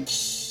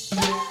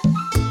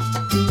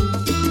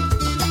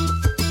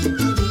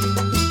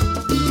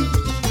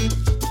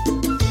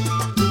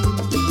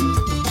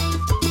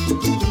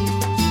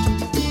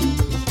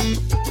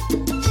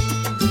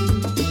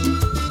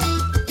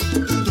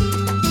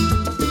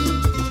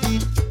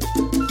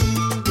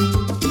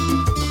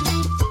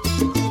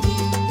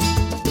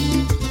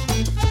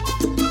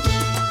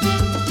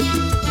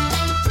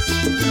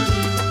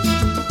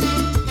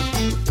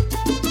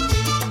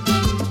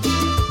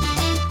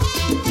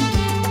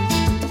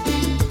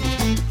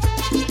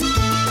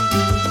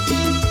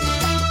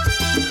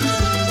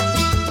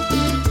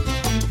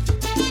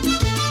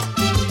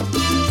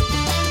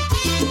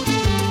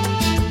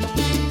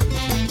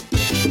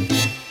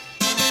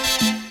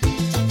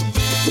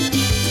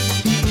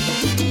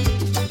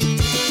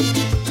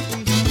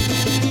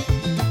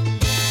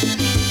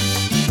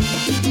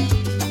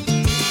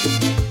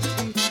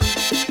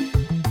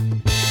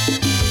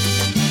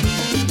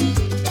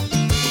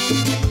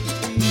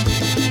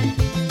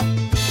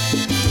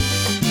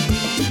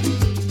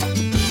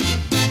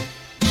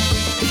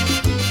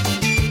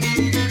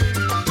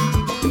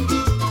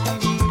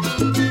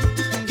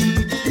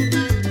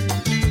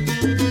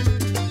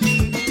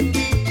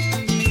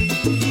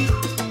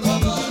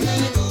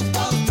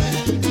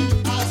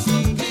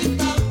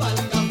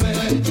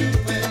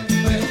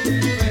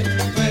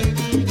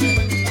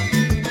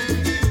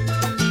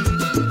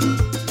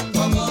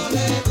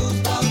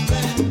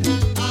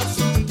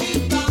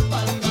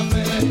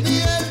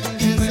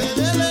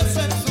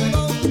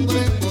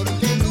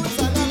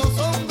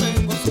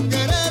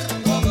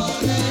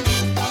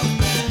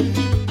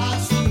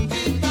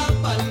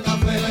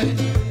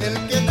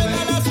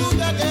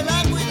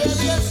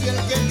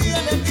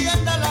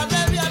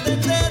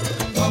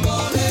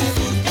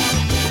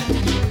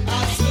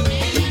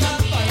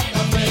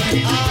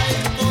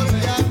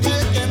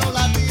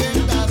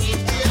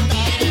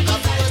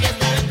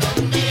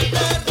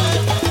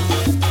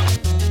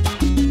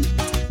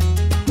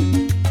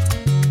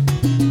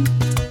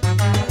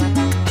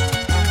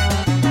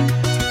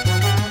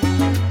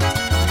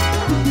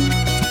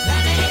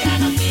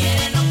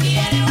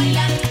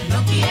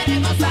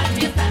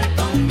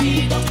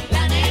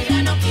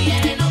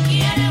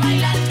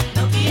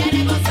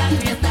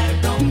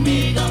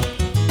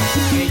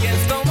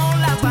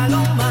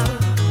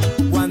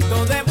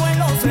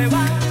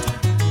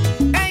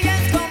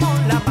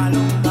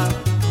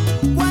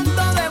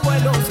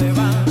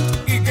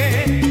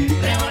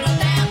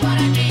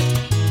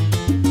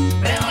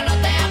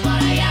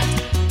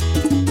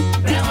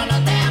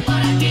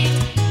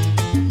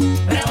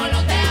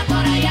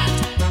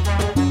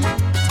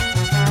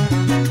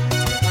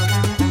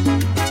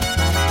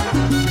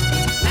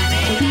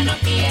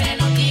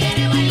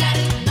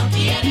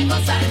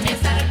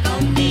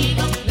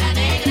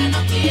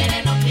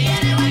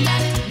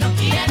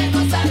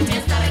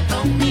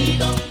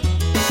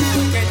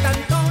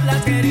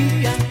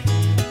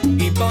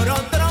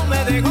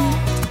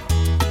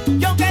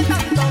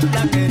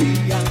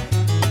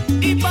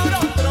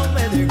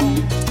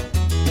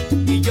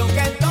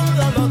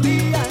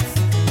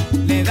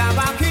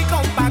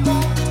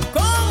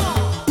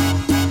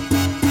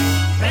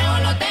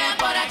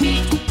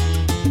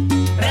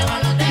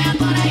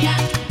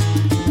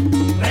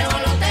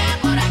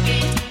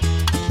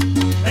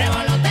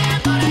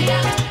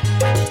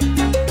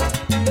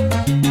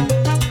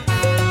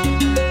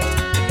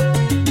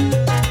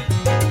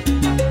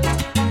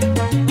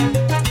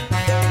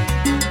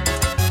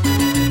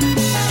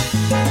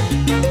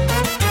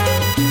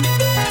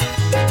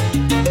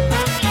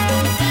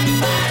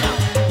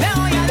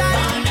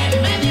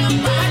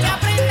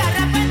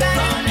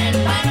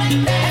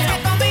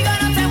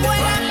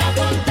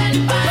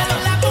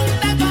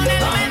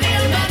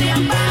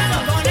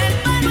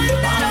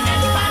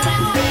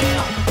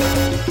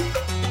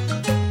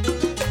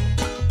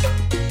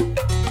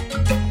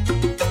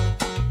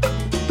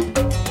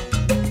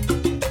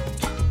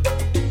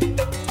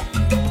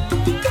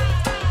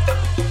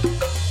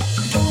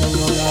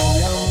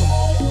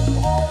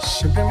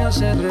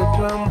 hace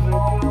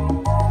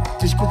reclamo.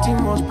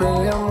 Discutimos,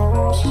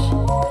 peleamos,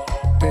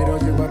 pero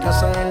llego a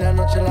casa en la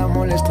noche, la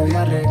molesto y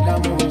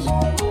arreglamos.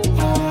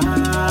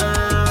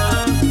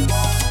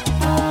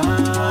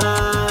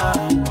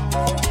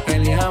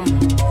 Peleamos,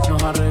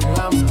 nos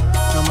arreglamos,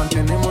 nos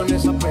mantenemos en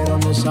esa, pero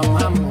nos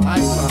amamos.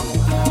 Ay, vamos.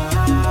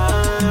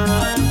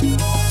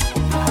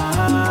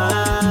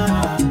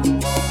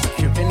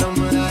 Qué pena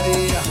me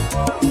daría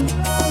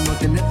no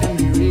tenerte en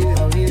mi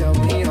vida, vida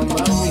mía,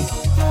 mami.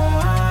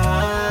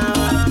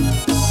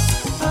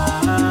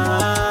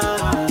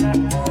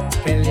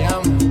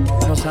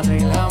 Peleamos, nos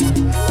arreglamos,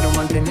 nos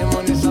mantenemos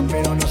en esa,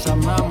 pero nos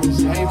amamos.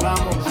 Ahí va.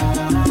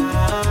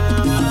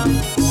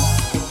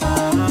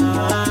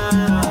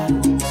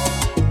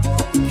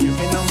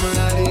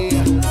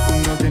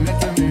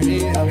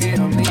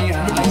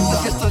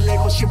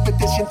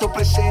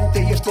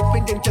 presente y estoy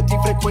pendiente a ti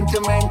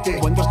frecuentemente.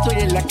 Cuando estoy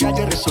en la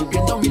calle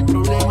resolviendo mil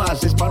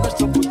problemas, es para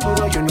nuestro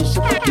futuro, yo no sé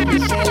por qué me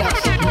celas.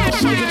 No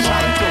soy un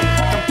santo,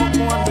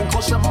 tampoco ando en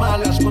cosas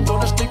malas. Cuando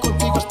no estoy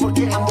contigo es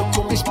porque ando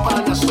con mis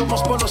panas.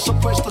 Somos polos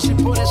opuestos y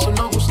por eso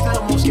no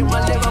gustamos. ¿Qué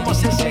mal le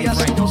vamos a hacer ya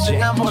si nos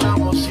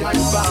enamoramos? Y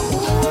ahí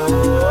vamos.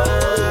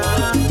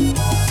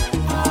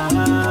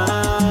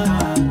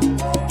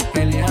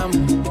 Peleamos,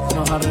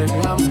 nos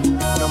arreglamos,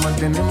 nos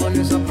mantenemos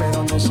en eso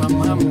pero nos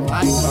amamos.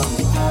 Ahí vamos.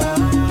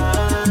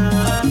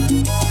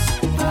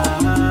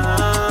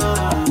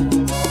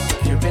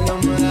 Yo me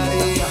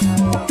enamoraría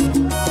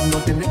no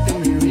tenerte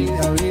en mi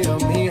vida, vida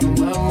mía,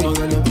 mami. Todos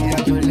los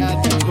días yo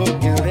la tengo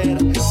que ver,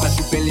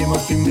 así peleemos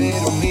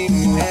primero, mi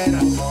mujer.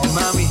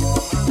 Mami,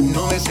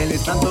 no me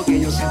celes tanto que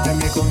yo siempre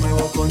me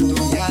conmuevo con tu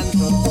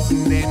llanto.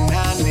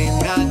 Nena,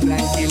 nena,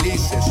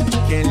 tranquilices,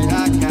 que en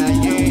la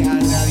calle a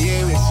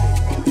nadie bese.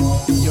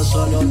 Yo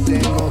solo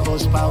tengo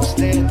ojos pa'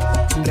 usted,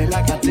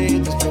 relájate,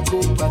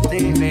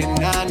 despreocúpate.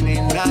 Nena,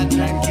 nena,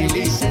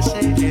 tranquilícese,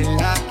 en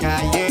la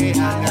calle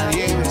a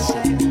nadie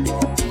bese.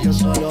 Yo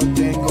solo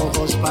tengo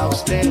ojos pa'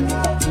 usted,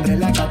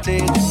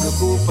 relájate,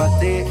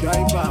 despreocúpate. Y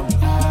ahí vamos.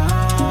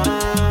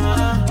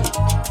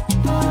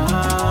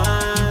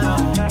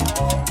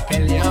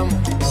 Peleamos,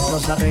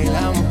 nos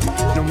arreglamos,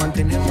 nos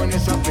mantenemos en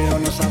eso pero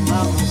nos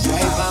amamos.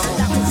 Ahí vamos.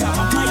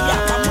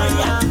 Vamos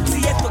allá, si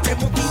esto te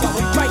motiva,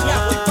 voy para allá.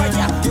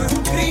 No es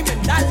un crimen,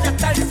 dale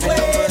hasta el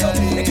suelo.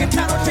 Es que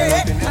esta noche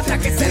es hasta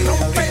que se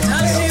rompe el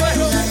Así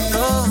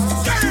bailando,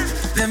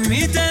 de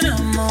mí te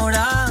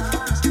enamoras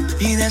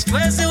y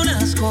después de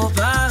unas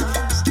copas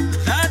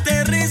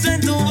aterrizo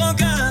en tu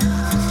boca.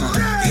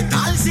 ¿Qué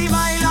tal si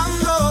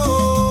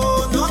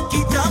bailando nos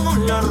quitamos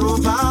la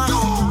ropa?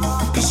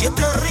 Y si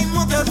este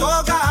ritmo te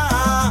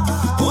toca,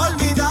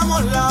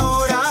 olvidamos la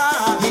hora.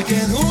 Y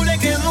que dure,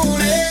 que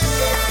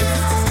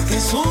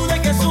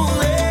sude, que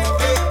sude.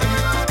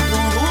 No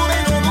dude,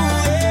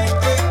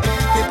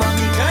 que pa'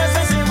 mi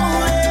casa se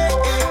mude.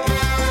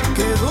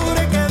 Que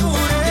dure.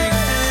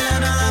 Llegaste de la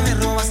nada, me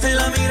robaste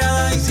la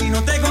mirada. Y si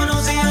no te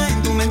conocía,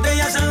 en tu mente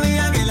ya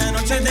sabía que la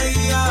noche te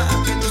guía.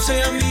 Que tú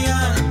seas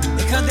mía,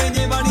 déjate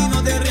llevar y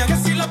no te rías. Que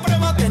si la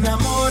prueba te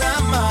enamora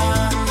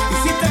más.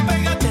 Y si te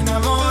pega te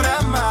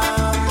enamora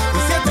más. Y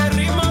si este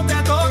ritmo te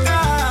toca,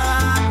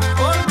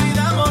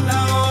 olvidamos la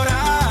hora.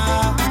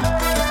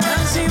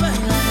 Así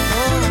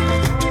bailando,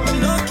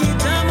 nos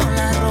quitamos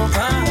la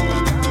ropa.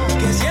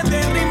 Que si este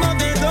ritmo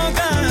te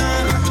toca,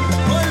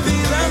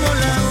 olvidamos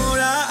la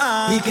hora.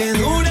 Y que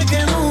dure, que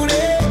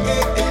sude,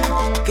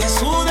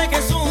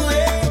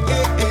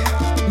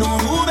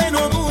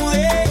 no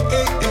dude,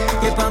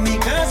 que pa' mi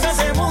casa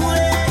se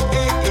mude.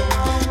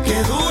 Que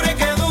dure,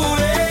 que sude, no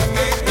dude,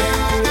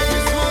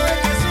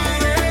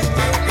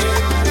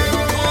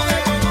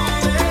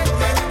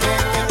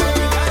 que pa'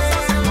 mi casa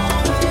se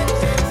mude.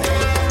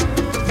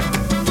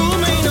 Tú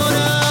me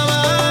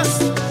ignorabas,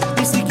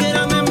 ni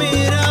siquiera me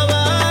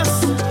mirabas.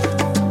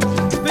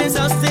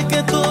 Pensaste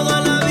que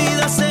toda la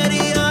vida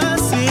sería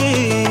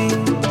así.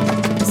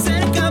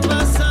 Cerca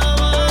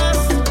pasabas,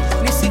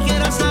 ni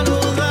siquiera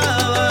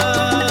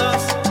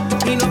saludabas.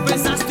 Y no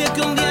pensaste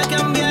que un día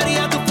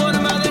cambiaría tu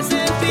forma de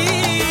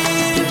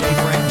sentir.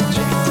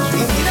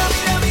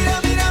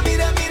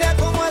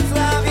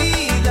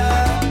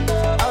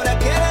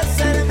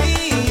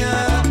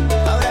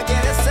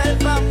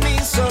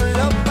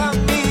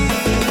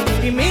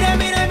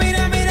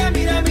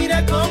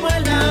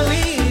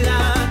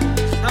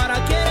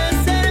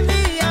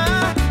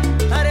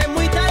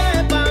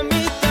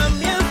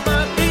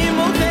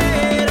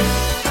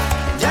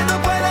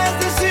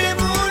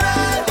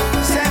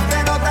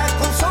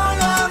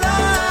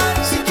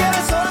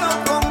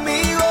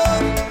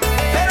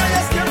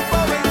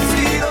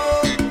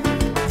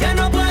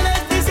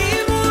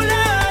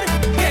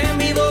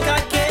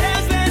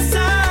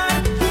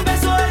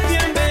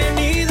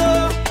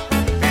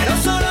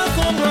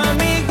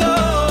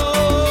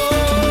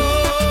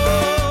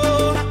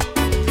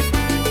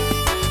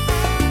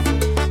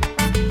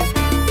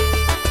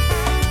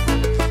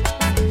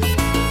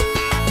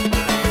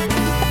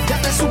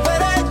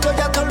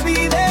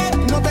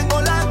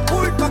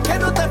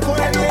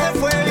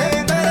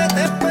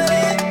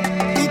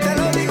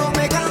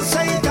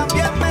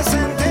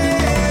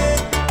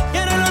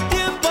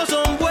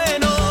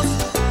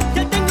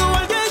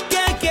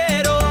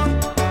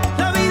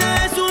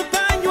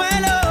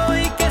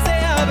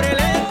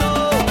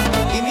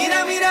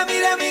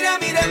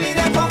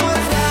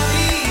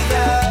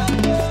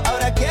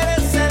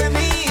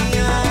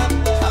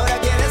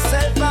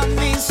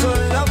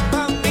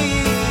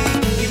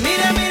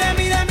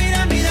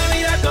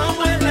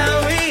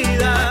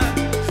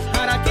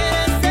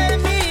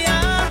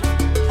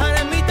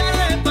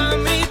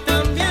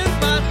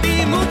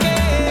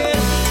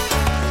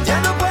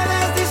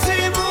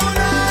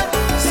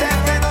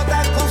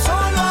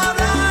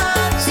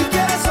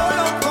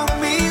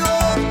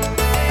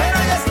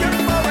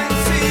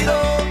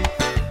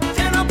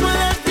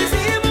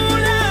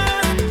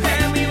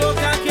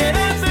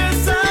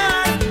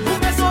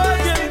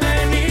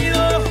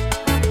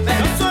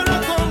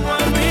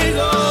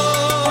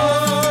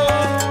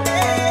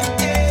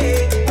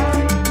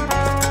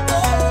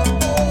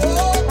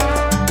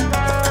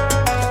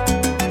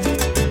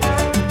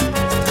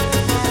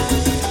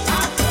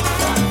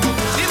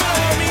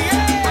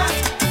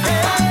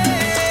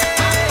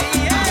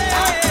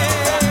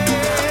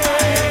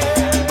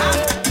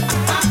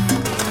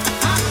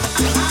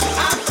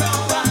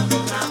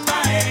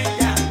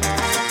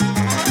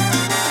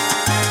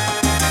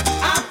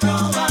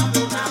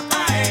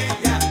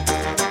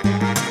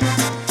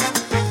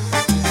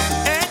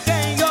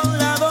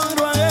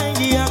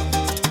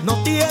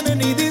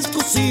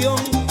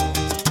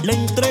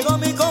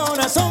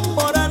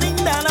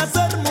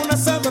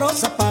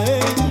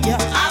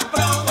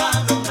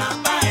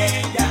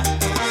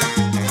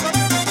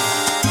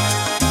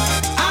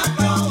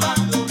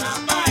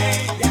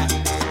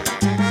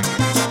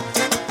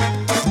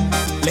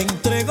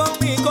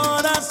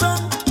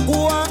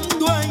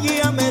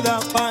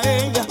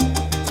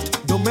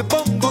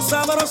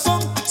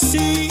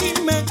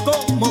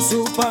 como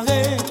su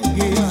paella.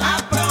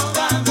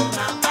 Aprobando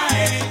una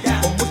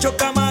paella. Con mucho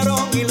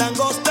camarón y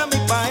langosta mi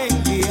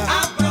paella.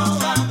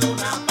 Aprobando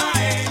una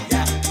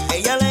paella.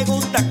 Ella le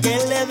gusta que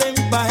le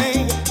den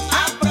paella.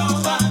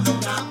 Aprobando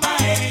una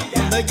paella.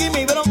 Cuando hay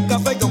mi bronca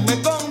fe yo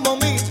me como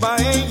mi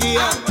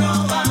paella.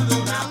 Aprobando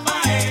una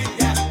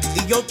paella.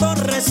 Y yo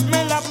Torres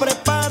me la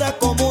prepara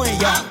como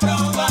ella.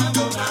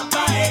 Aprobando una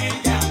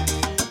paella.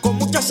 Con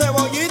mucha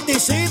cebollita y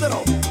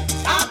sidro.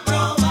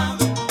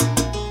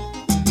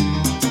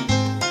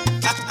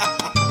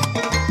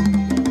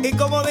 Y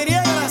como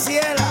diría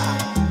Graciela,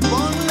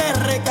 ponle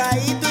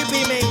recaíto y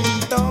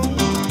pimentón.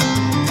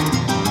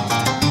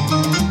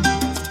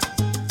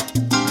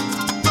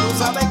 Tú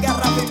sabes que a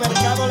Rafi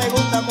Mercado le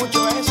gusta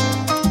mucho eso.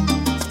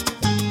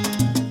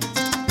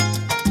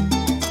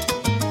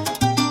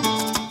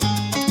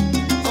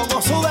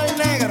 Como sube el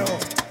negro.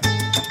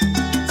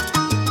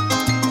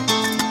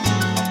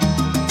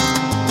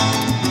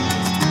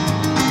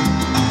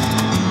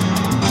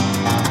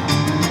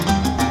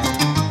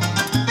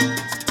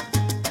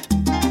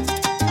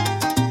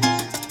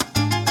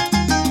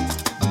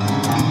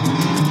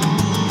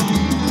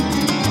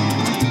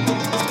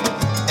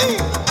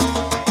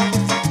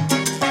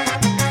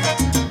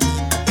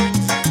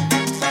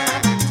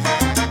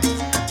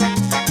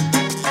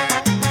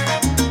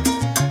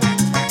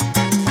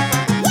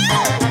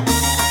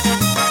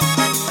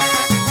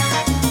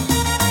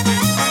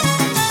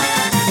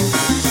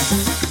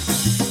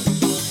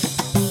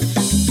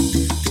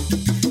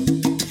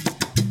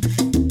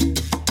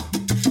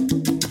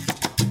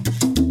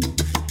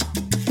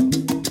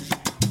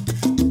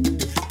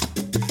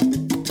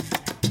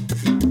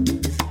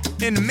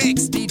 In the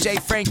mix, DJ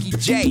Frankie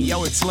J.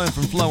 Yo, it's Slim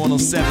from Flow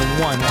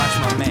 1071. Watch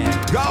my man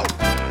go.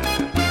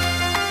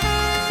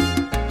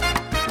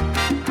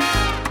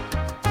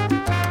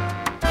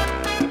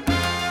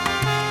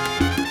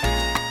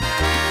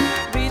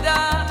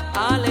 Vida,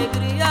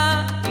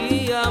 alegría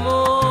y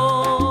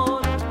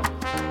amor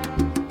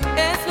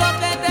es lo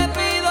que te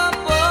pido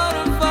por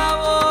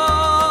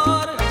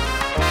favor.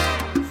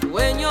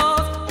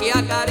 Sueños que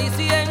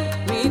acaricien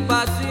mi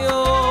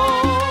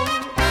pasión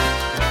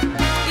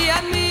y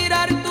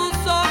admirar tus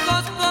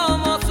ojos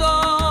como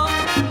son.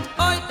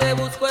 Hoy te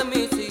busco en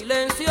mi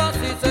silencio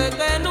y sé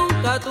que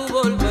nunca tú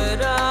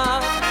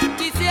volverás.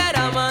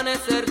 Quisiera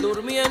amanecer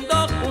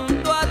durmiendo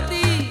junto a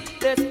ti,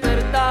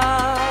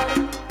 despertar.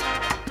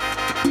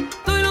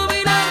 Tú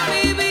iluminas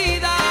mi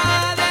vida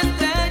de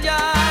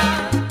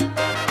estrellas.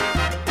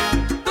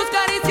 Tus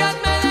caricias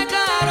me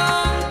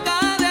dejaron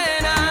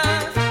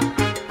cadenas.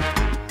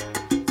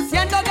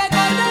 Siento que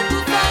corre tu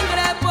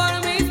sangre por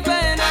mis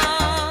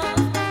penas.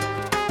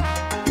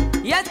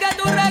 Y es que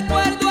tu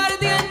recuerdo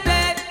ardiente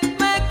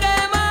me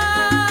quema.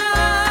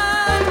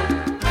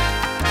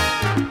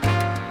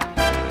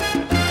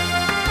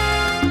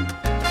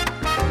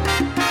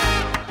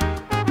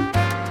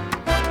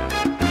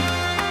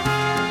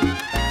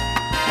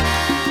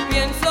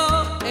 Pienso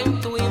en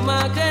tu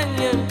imagen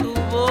y en tu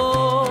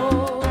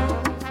voz.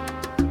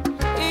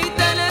 Y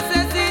te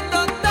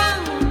necesito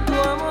tanto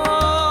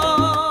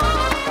amor.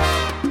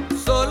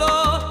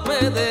 Solo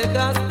me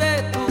dejaste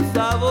tu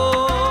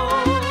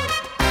sabor.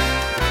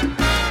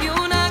 Y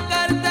una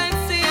carta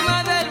encima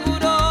del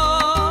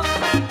buró.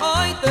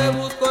 Hoy te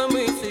busco en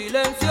mi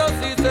silencio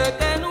y sé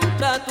que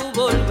nunca tú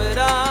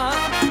volverás.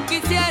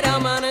 Quisiera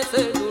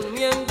amanecer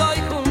durmiendo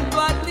y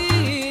junto a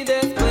ti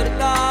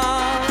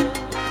despertar.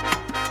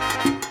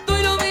 Tú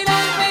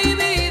iluminas mi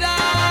vida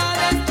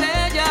de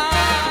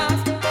estrellas.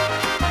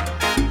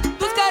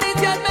 Tus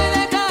caricias me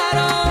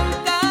dejaron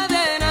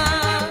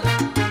cadenas.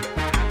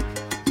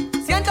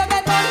 Siento que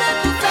corre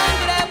tu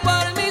sangre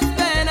por mis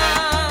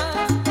penas.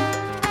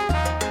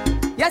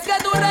 Y es que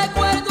tu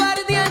recuerdo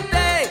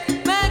ardiente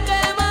me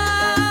quema.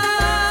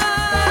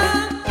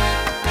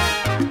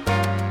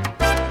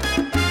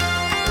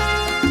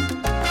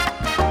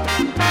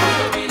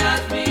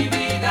 Iluminas mi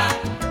vida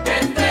de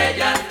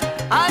estrellas.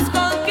 Has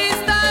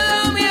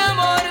conquistado mi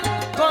amor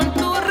con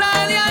tu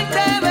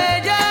radiante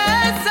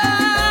belleza.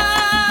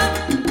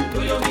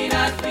 Tú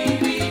iluminas mi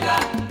vida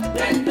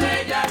de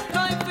estrellas.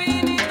 Lo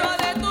infinito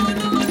de tu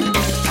luz.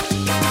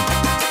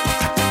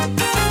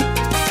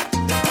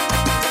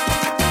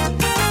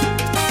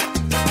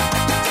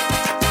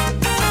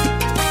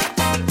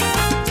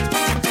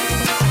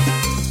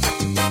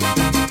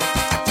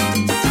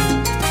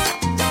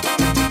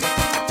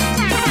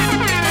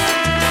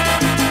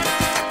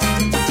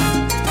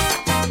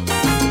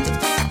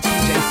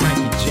 DJ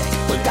Frankie J.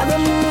 Por cada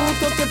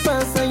minuto que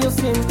pasa yo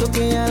siento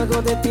que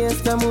algo de ti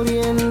está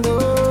muriendo.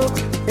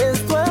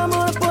 Es tu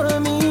amor por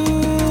mí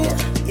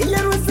y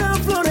ya no está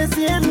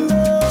floreciendo.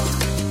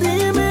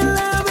 Dime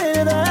la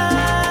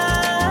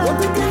verdad, no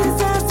te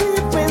quedes así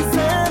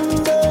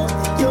pensando.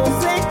 Yo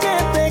sé que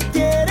te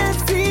quieres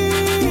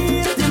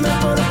ir. Dime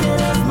por qué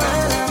eres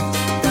mala,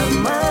 tan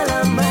mala,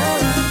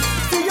 mala.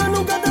 Si yo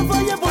nunca te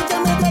fallé, ¿por qué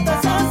me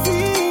tratas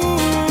así?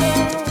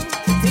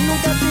 Si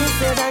nunca te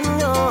hice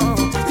daño,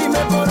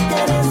 dime por qué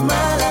eres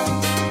mala,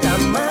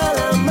 tan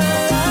mala,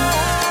 mala.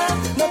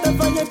 No te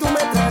fallé, tú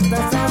me tratas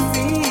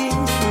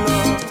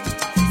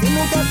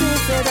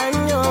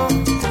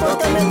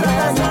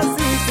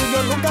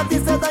nada te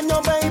hice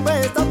daño,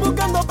 baby. Estás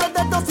buscando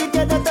pretextos, si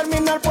quieres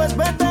terminar, pues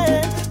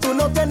vete. Tú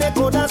no tienes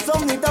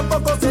corazón ni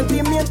tampoco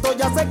sentimiento.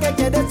 Ya sé que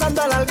quieres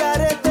andar al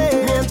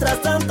garete.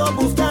 Mientras tanto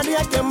buscaría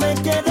que me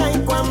quiera, y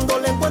cuando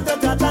le encuentre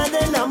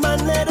trataré la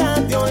manera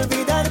de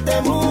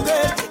olvidarte,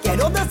 mujer.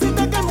 Quiero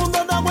decirte que el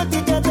mundo da vuelta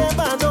y que te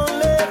va a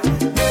doler.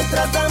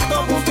 Mientras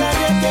tanto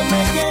buscaría que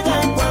me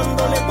quiera, y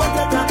cuando le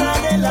encuentre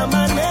trataré la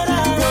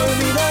manera de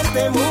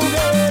olvidarte,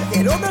 mujer.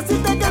 Quiero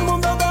decirte que el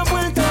mundo da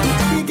vuelta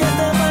y que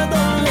te va a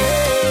doler.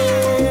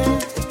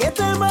 Que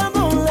te va a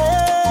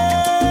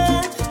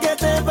doler, que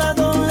te va a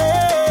doler.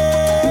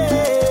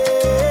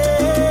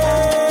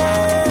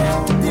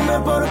 Dime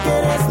por qué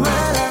eres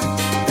mala,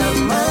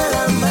 tan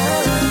mala,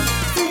 mala.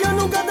 Si yo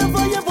nunca te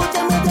fallé, ¿por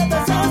qué me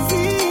tratas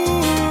así?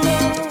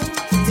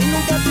 Si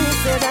nunca te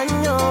hice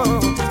daño,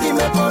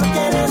 dime por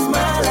qué eres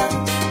mala,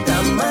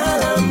 tan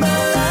mala,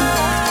 mala.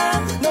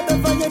 No te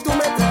fallé y tú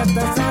me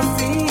tratas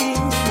así,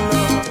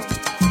 no.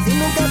 Si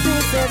nunca te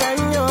hice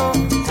daño,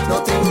 no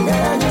te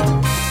engaño.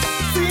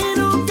 Si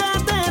nunca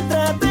te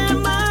traté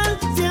mal,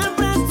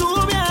 siempre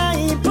estuve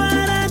ahí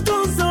para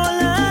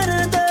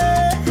consolarte,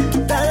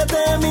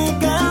 darte mi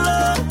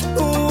calor.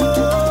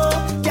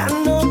 Ya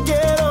no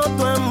quiero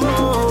tu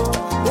amor,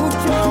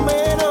 mucho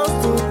menos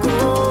tu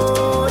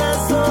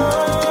corazón.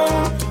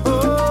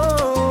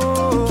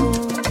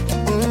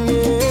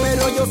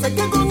 Pero yo sé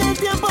que con el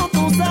tiempo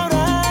tú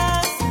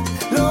sabrás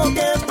lo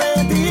que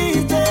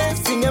pediste.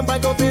 Sin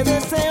embargo te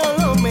deseo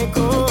lo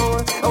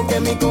mejor, aunque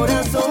mi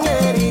corazón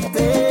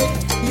heriste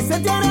y se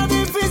te hará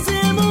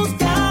difícil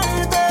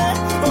buscarte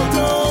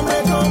otro hombre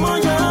como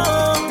yo.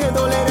 Te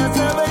dolerá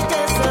saber que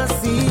es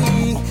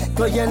así,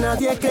 que hoy ya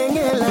nadie cree en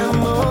el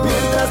amor.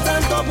 Mientras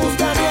tanto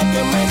buscaría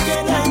que me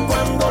quiera, y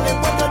cuando le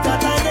pueda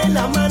tratar de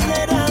la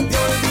manera de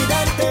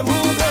olvidarte,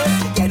 mujer.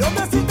 Quiero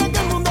decirte que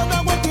el mundo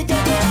da vuelta y que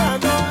te va a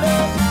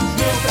doler.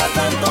 Mientras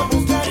tanto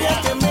buscaría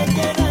que me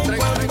quiera, y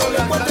cuando le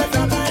pueda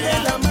tratar de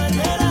la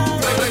manera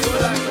de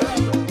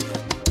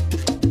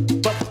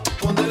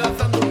Ponte la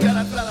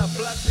sanduquera clara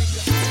plástica.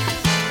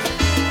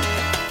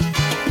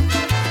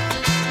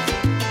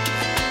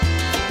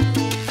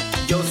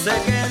 Yo sé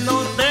que no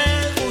te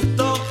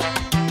gustó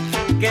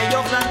que yo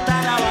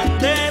plantara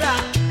bandera,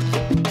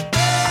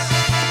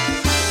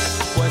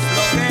 pues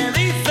lo que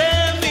dice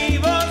mi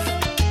voz,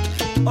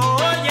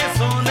 oye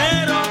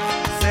sonero,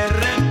 se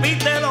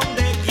repite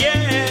donde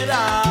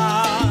quiera.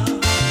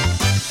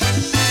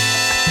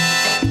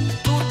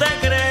 Tú te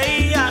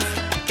creías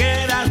que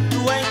eras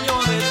dueño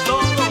de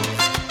todo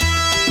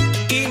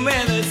y me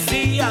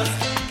decías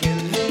que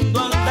el mundo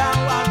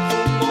andaba a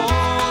tu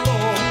modo.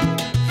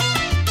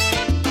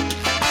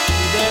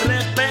 Y de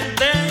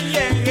repente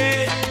llegué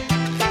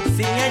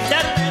sin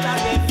echarme la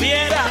que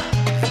fiera,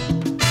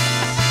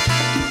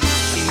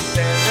 y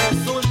te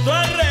resultó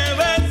al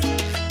revés,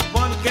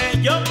 porque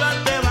yo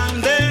planté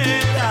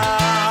bandera.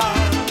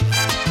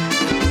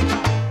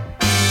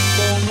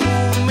 Con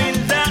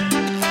humildad,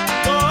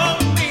 con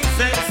mi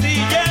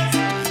sencillez,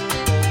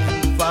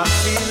 con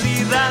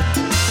facilidad,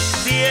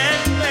 di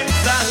el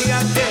mensaje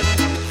aquel,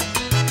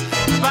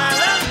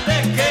 pa'lante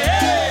que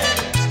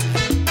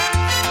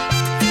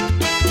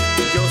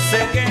yo sé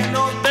que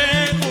no te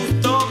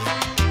gustó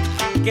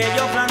que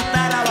yo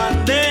plantara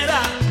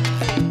bandera,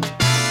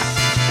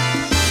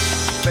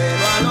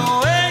 pero a lo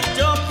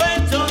hecho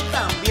pecho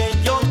también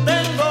yo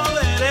tengo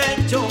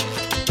derecho.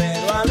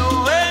 Pero a lo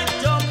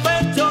hecho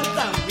pecho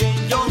también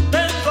yo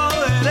tengo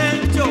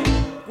derecho.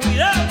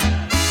 Cuidado.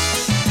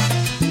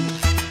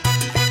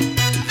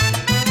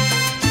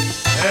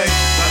 Ey,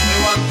 date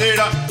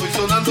bandera, estoy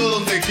sonando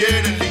donde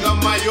quieren, ligas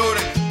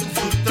mayores,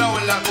 frustrado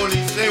en la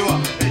coliseba,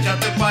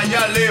 échate pa'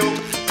 allá, Leo,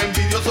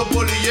 envidioso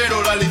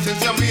polillero, la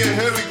licencia mía es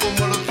heavy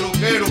como los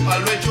troqueros, a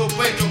lo hecho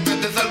pecho, que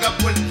te salga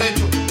por el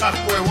techo,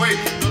 casco güey,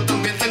 yo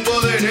también tengo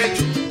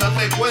derecho,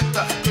 date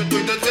cuenta, que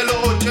estoy desde los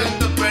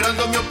 80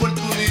 esperando mi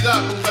oportunidad,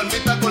 con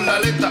calmita con la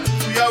letra,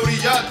 fui a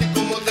brillarte y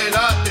como te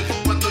late,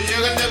 cuando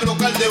llega el negro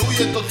calde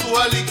huye en todos sus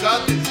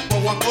alicates,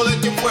 guaguaco de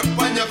tiempo a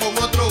España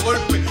con otro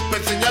golpe,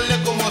 para enseñarle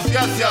cómo se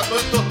hace a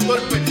todos estos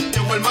torpes,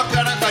 llegó el más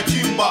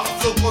caracachimba,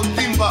 flow con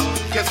timba,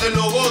 que se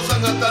lo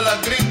gozan hasta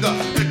las gringas,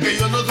 es que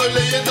yo no soy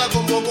leyenda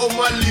como Bob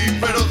Marley,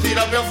 pero si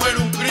la mía fuera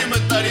un crimen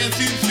estaría en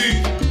Sin.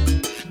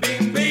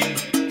 Bim, bim,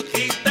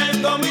 y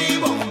tengo mi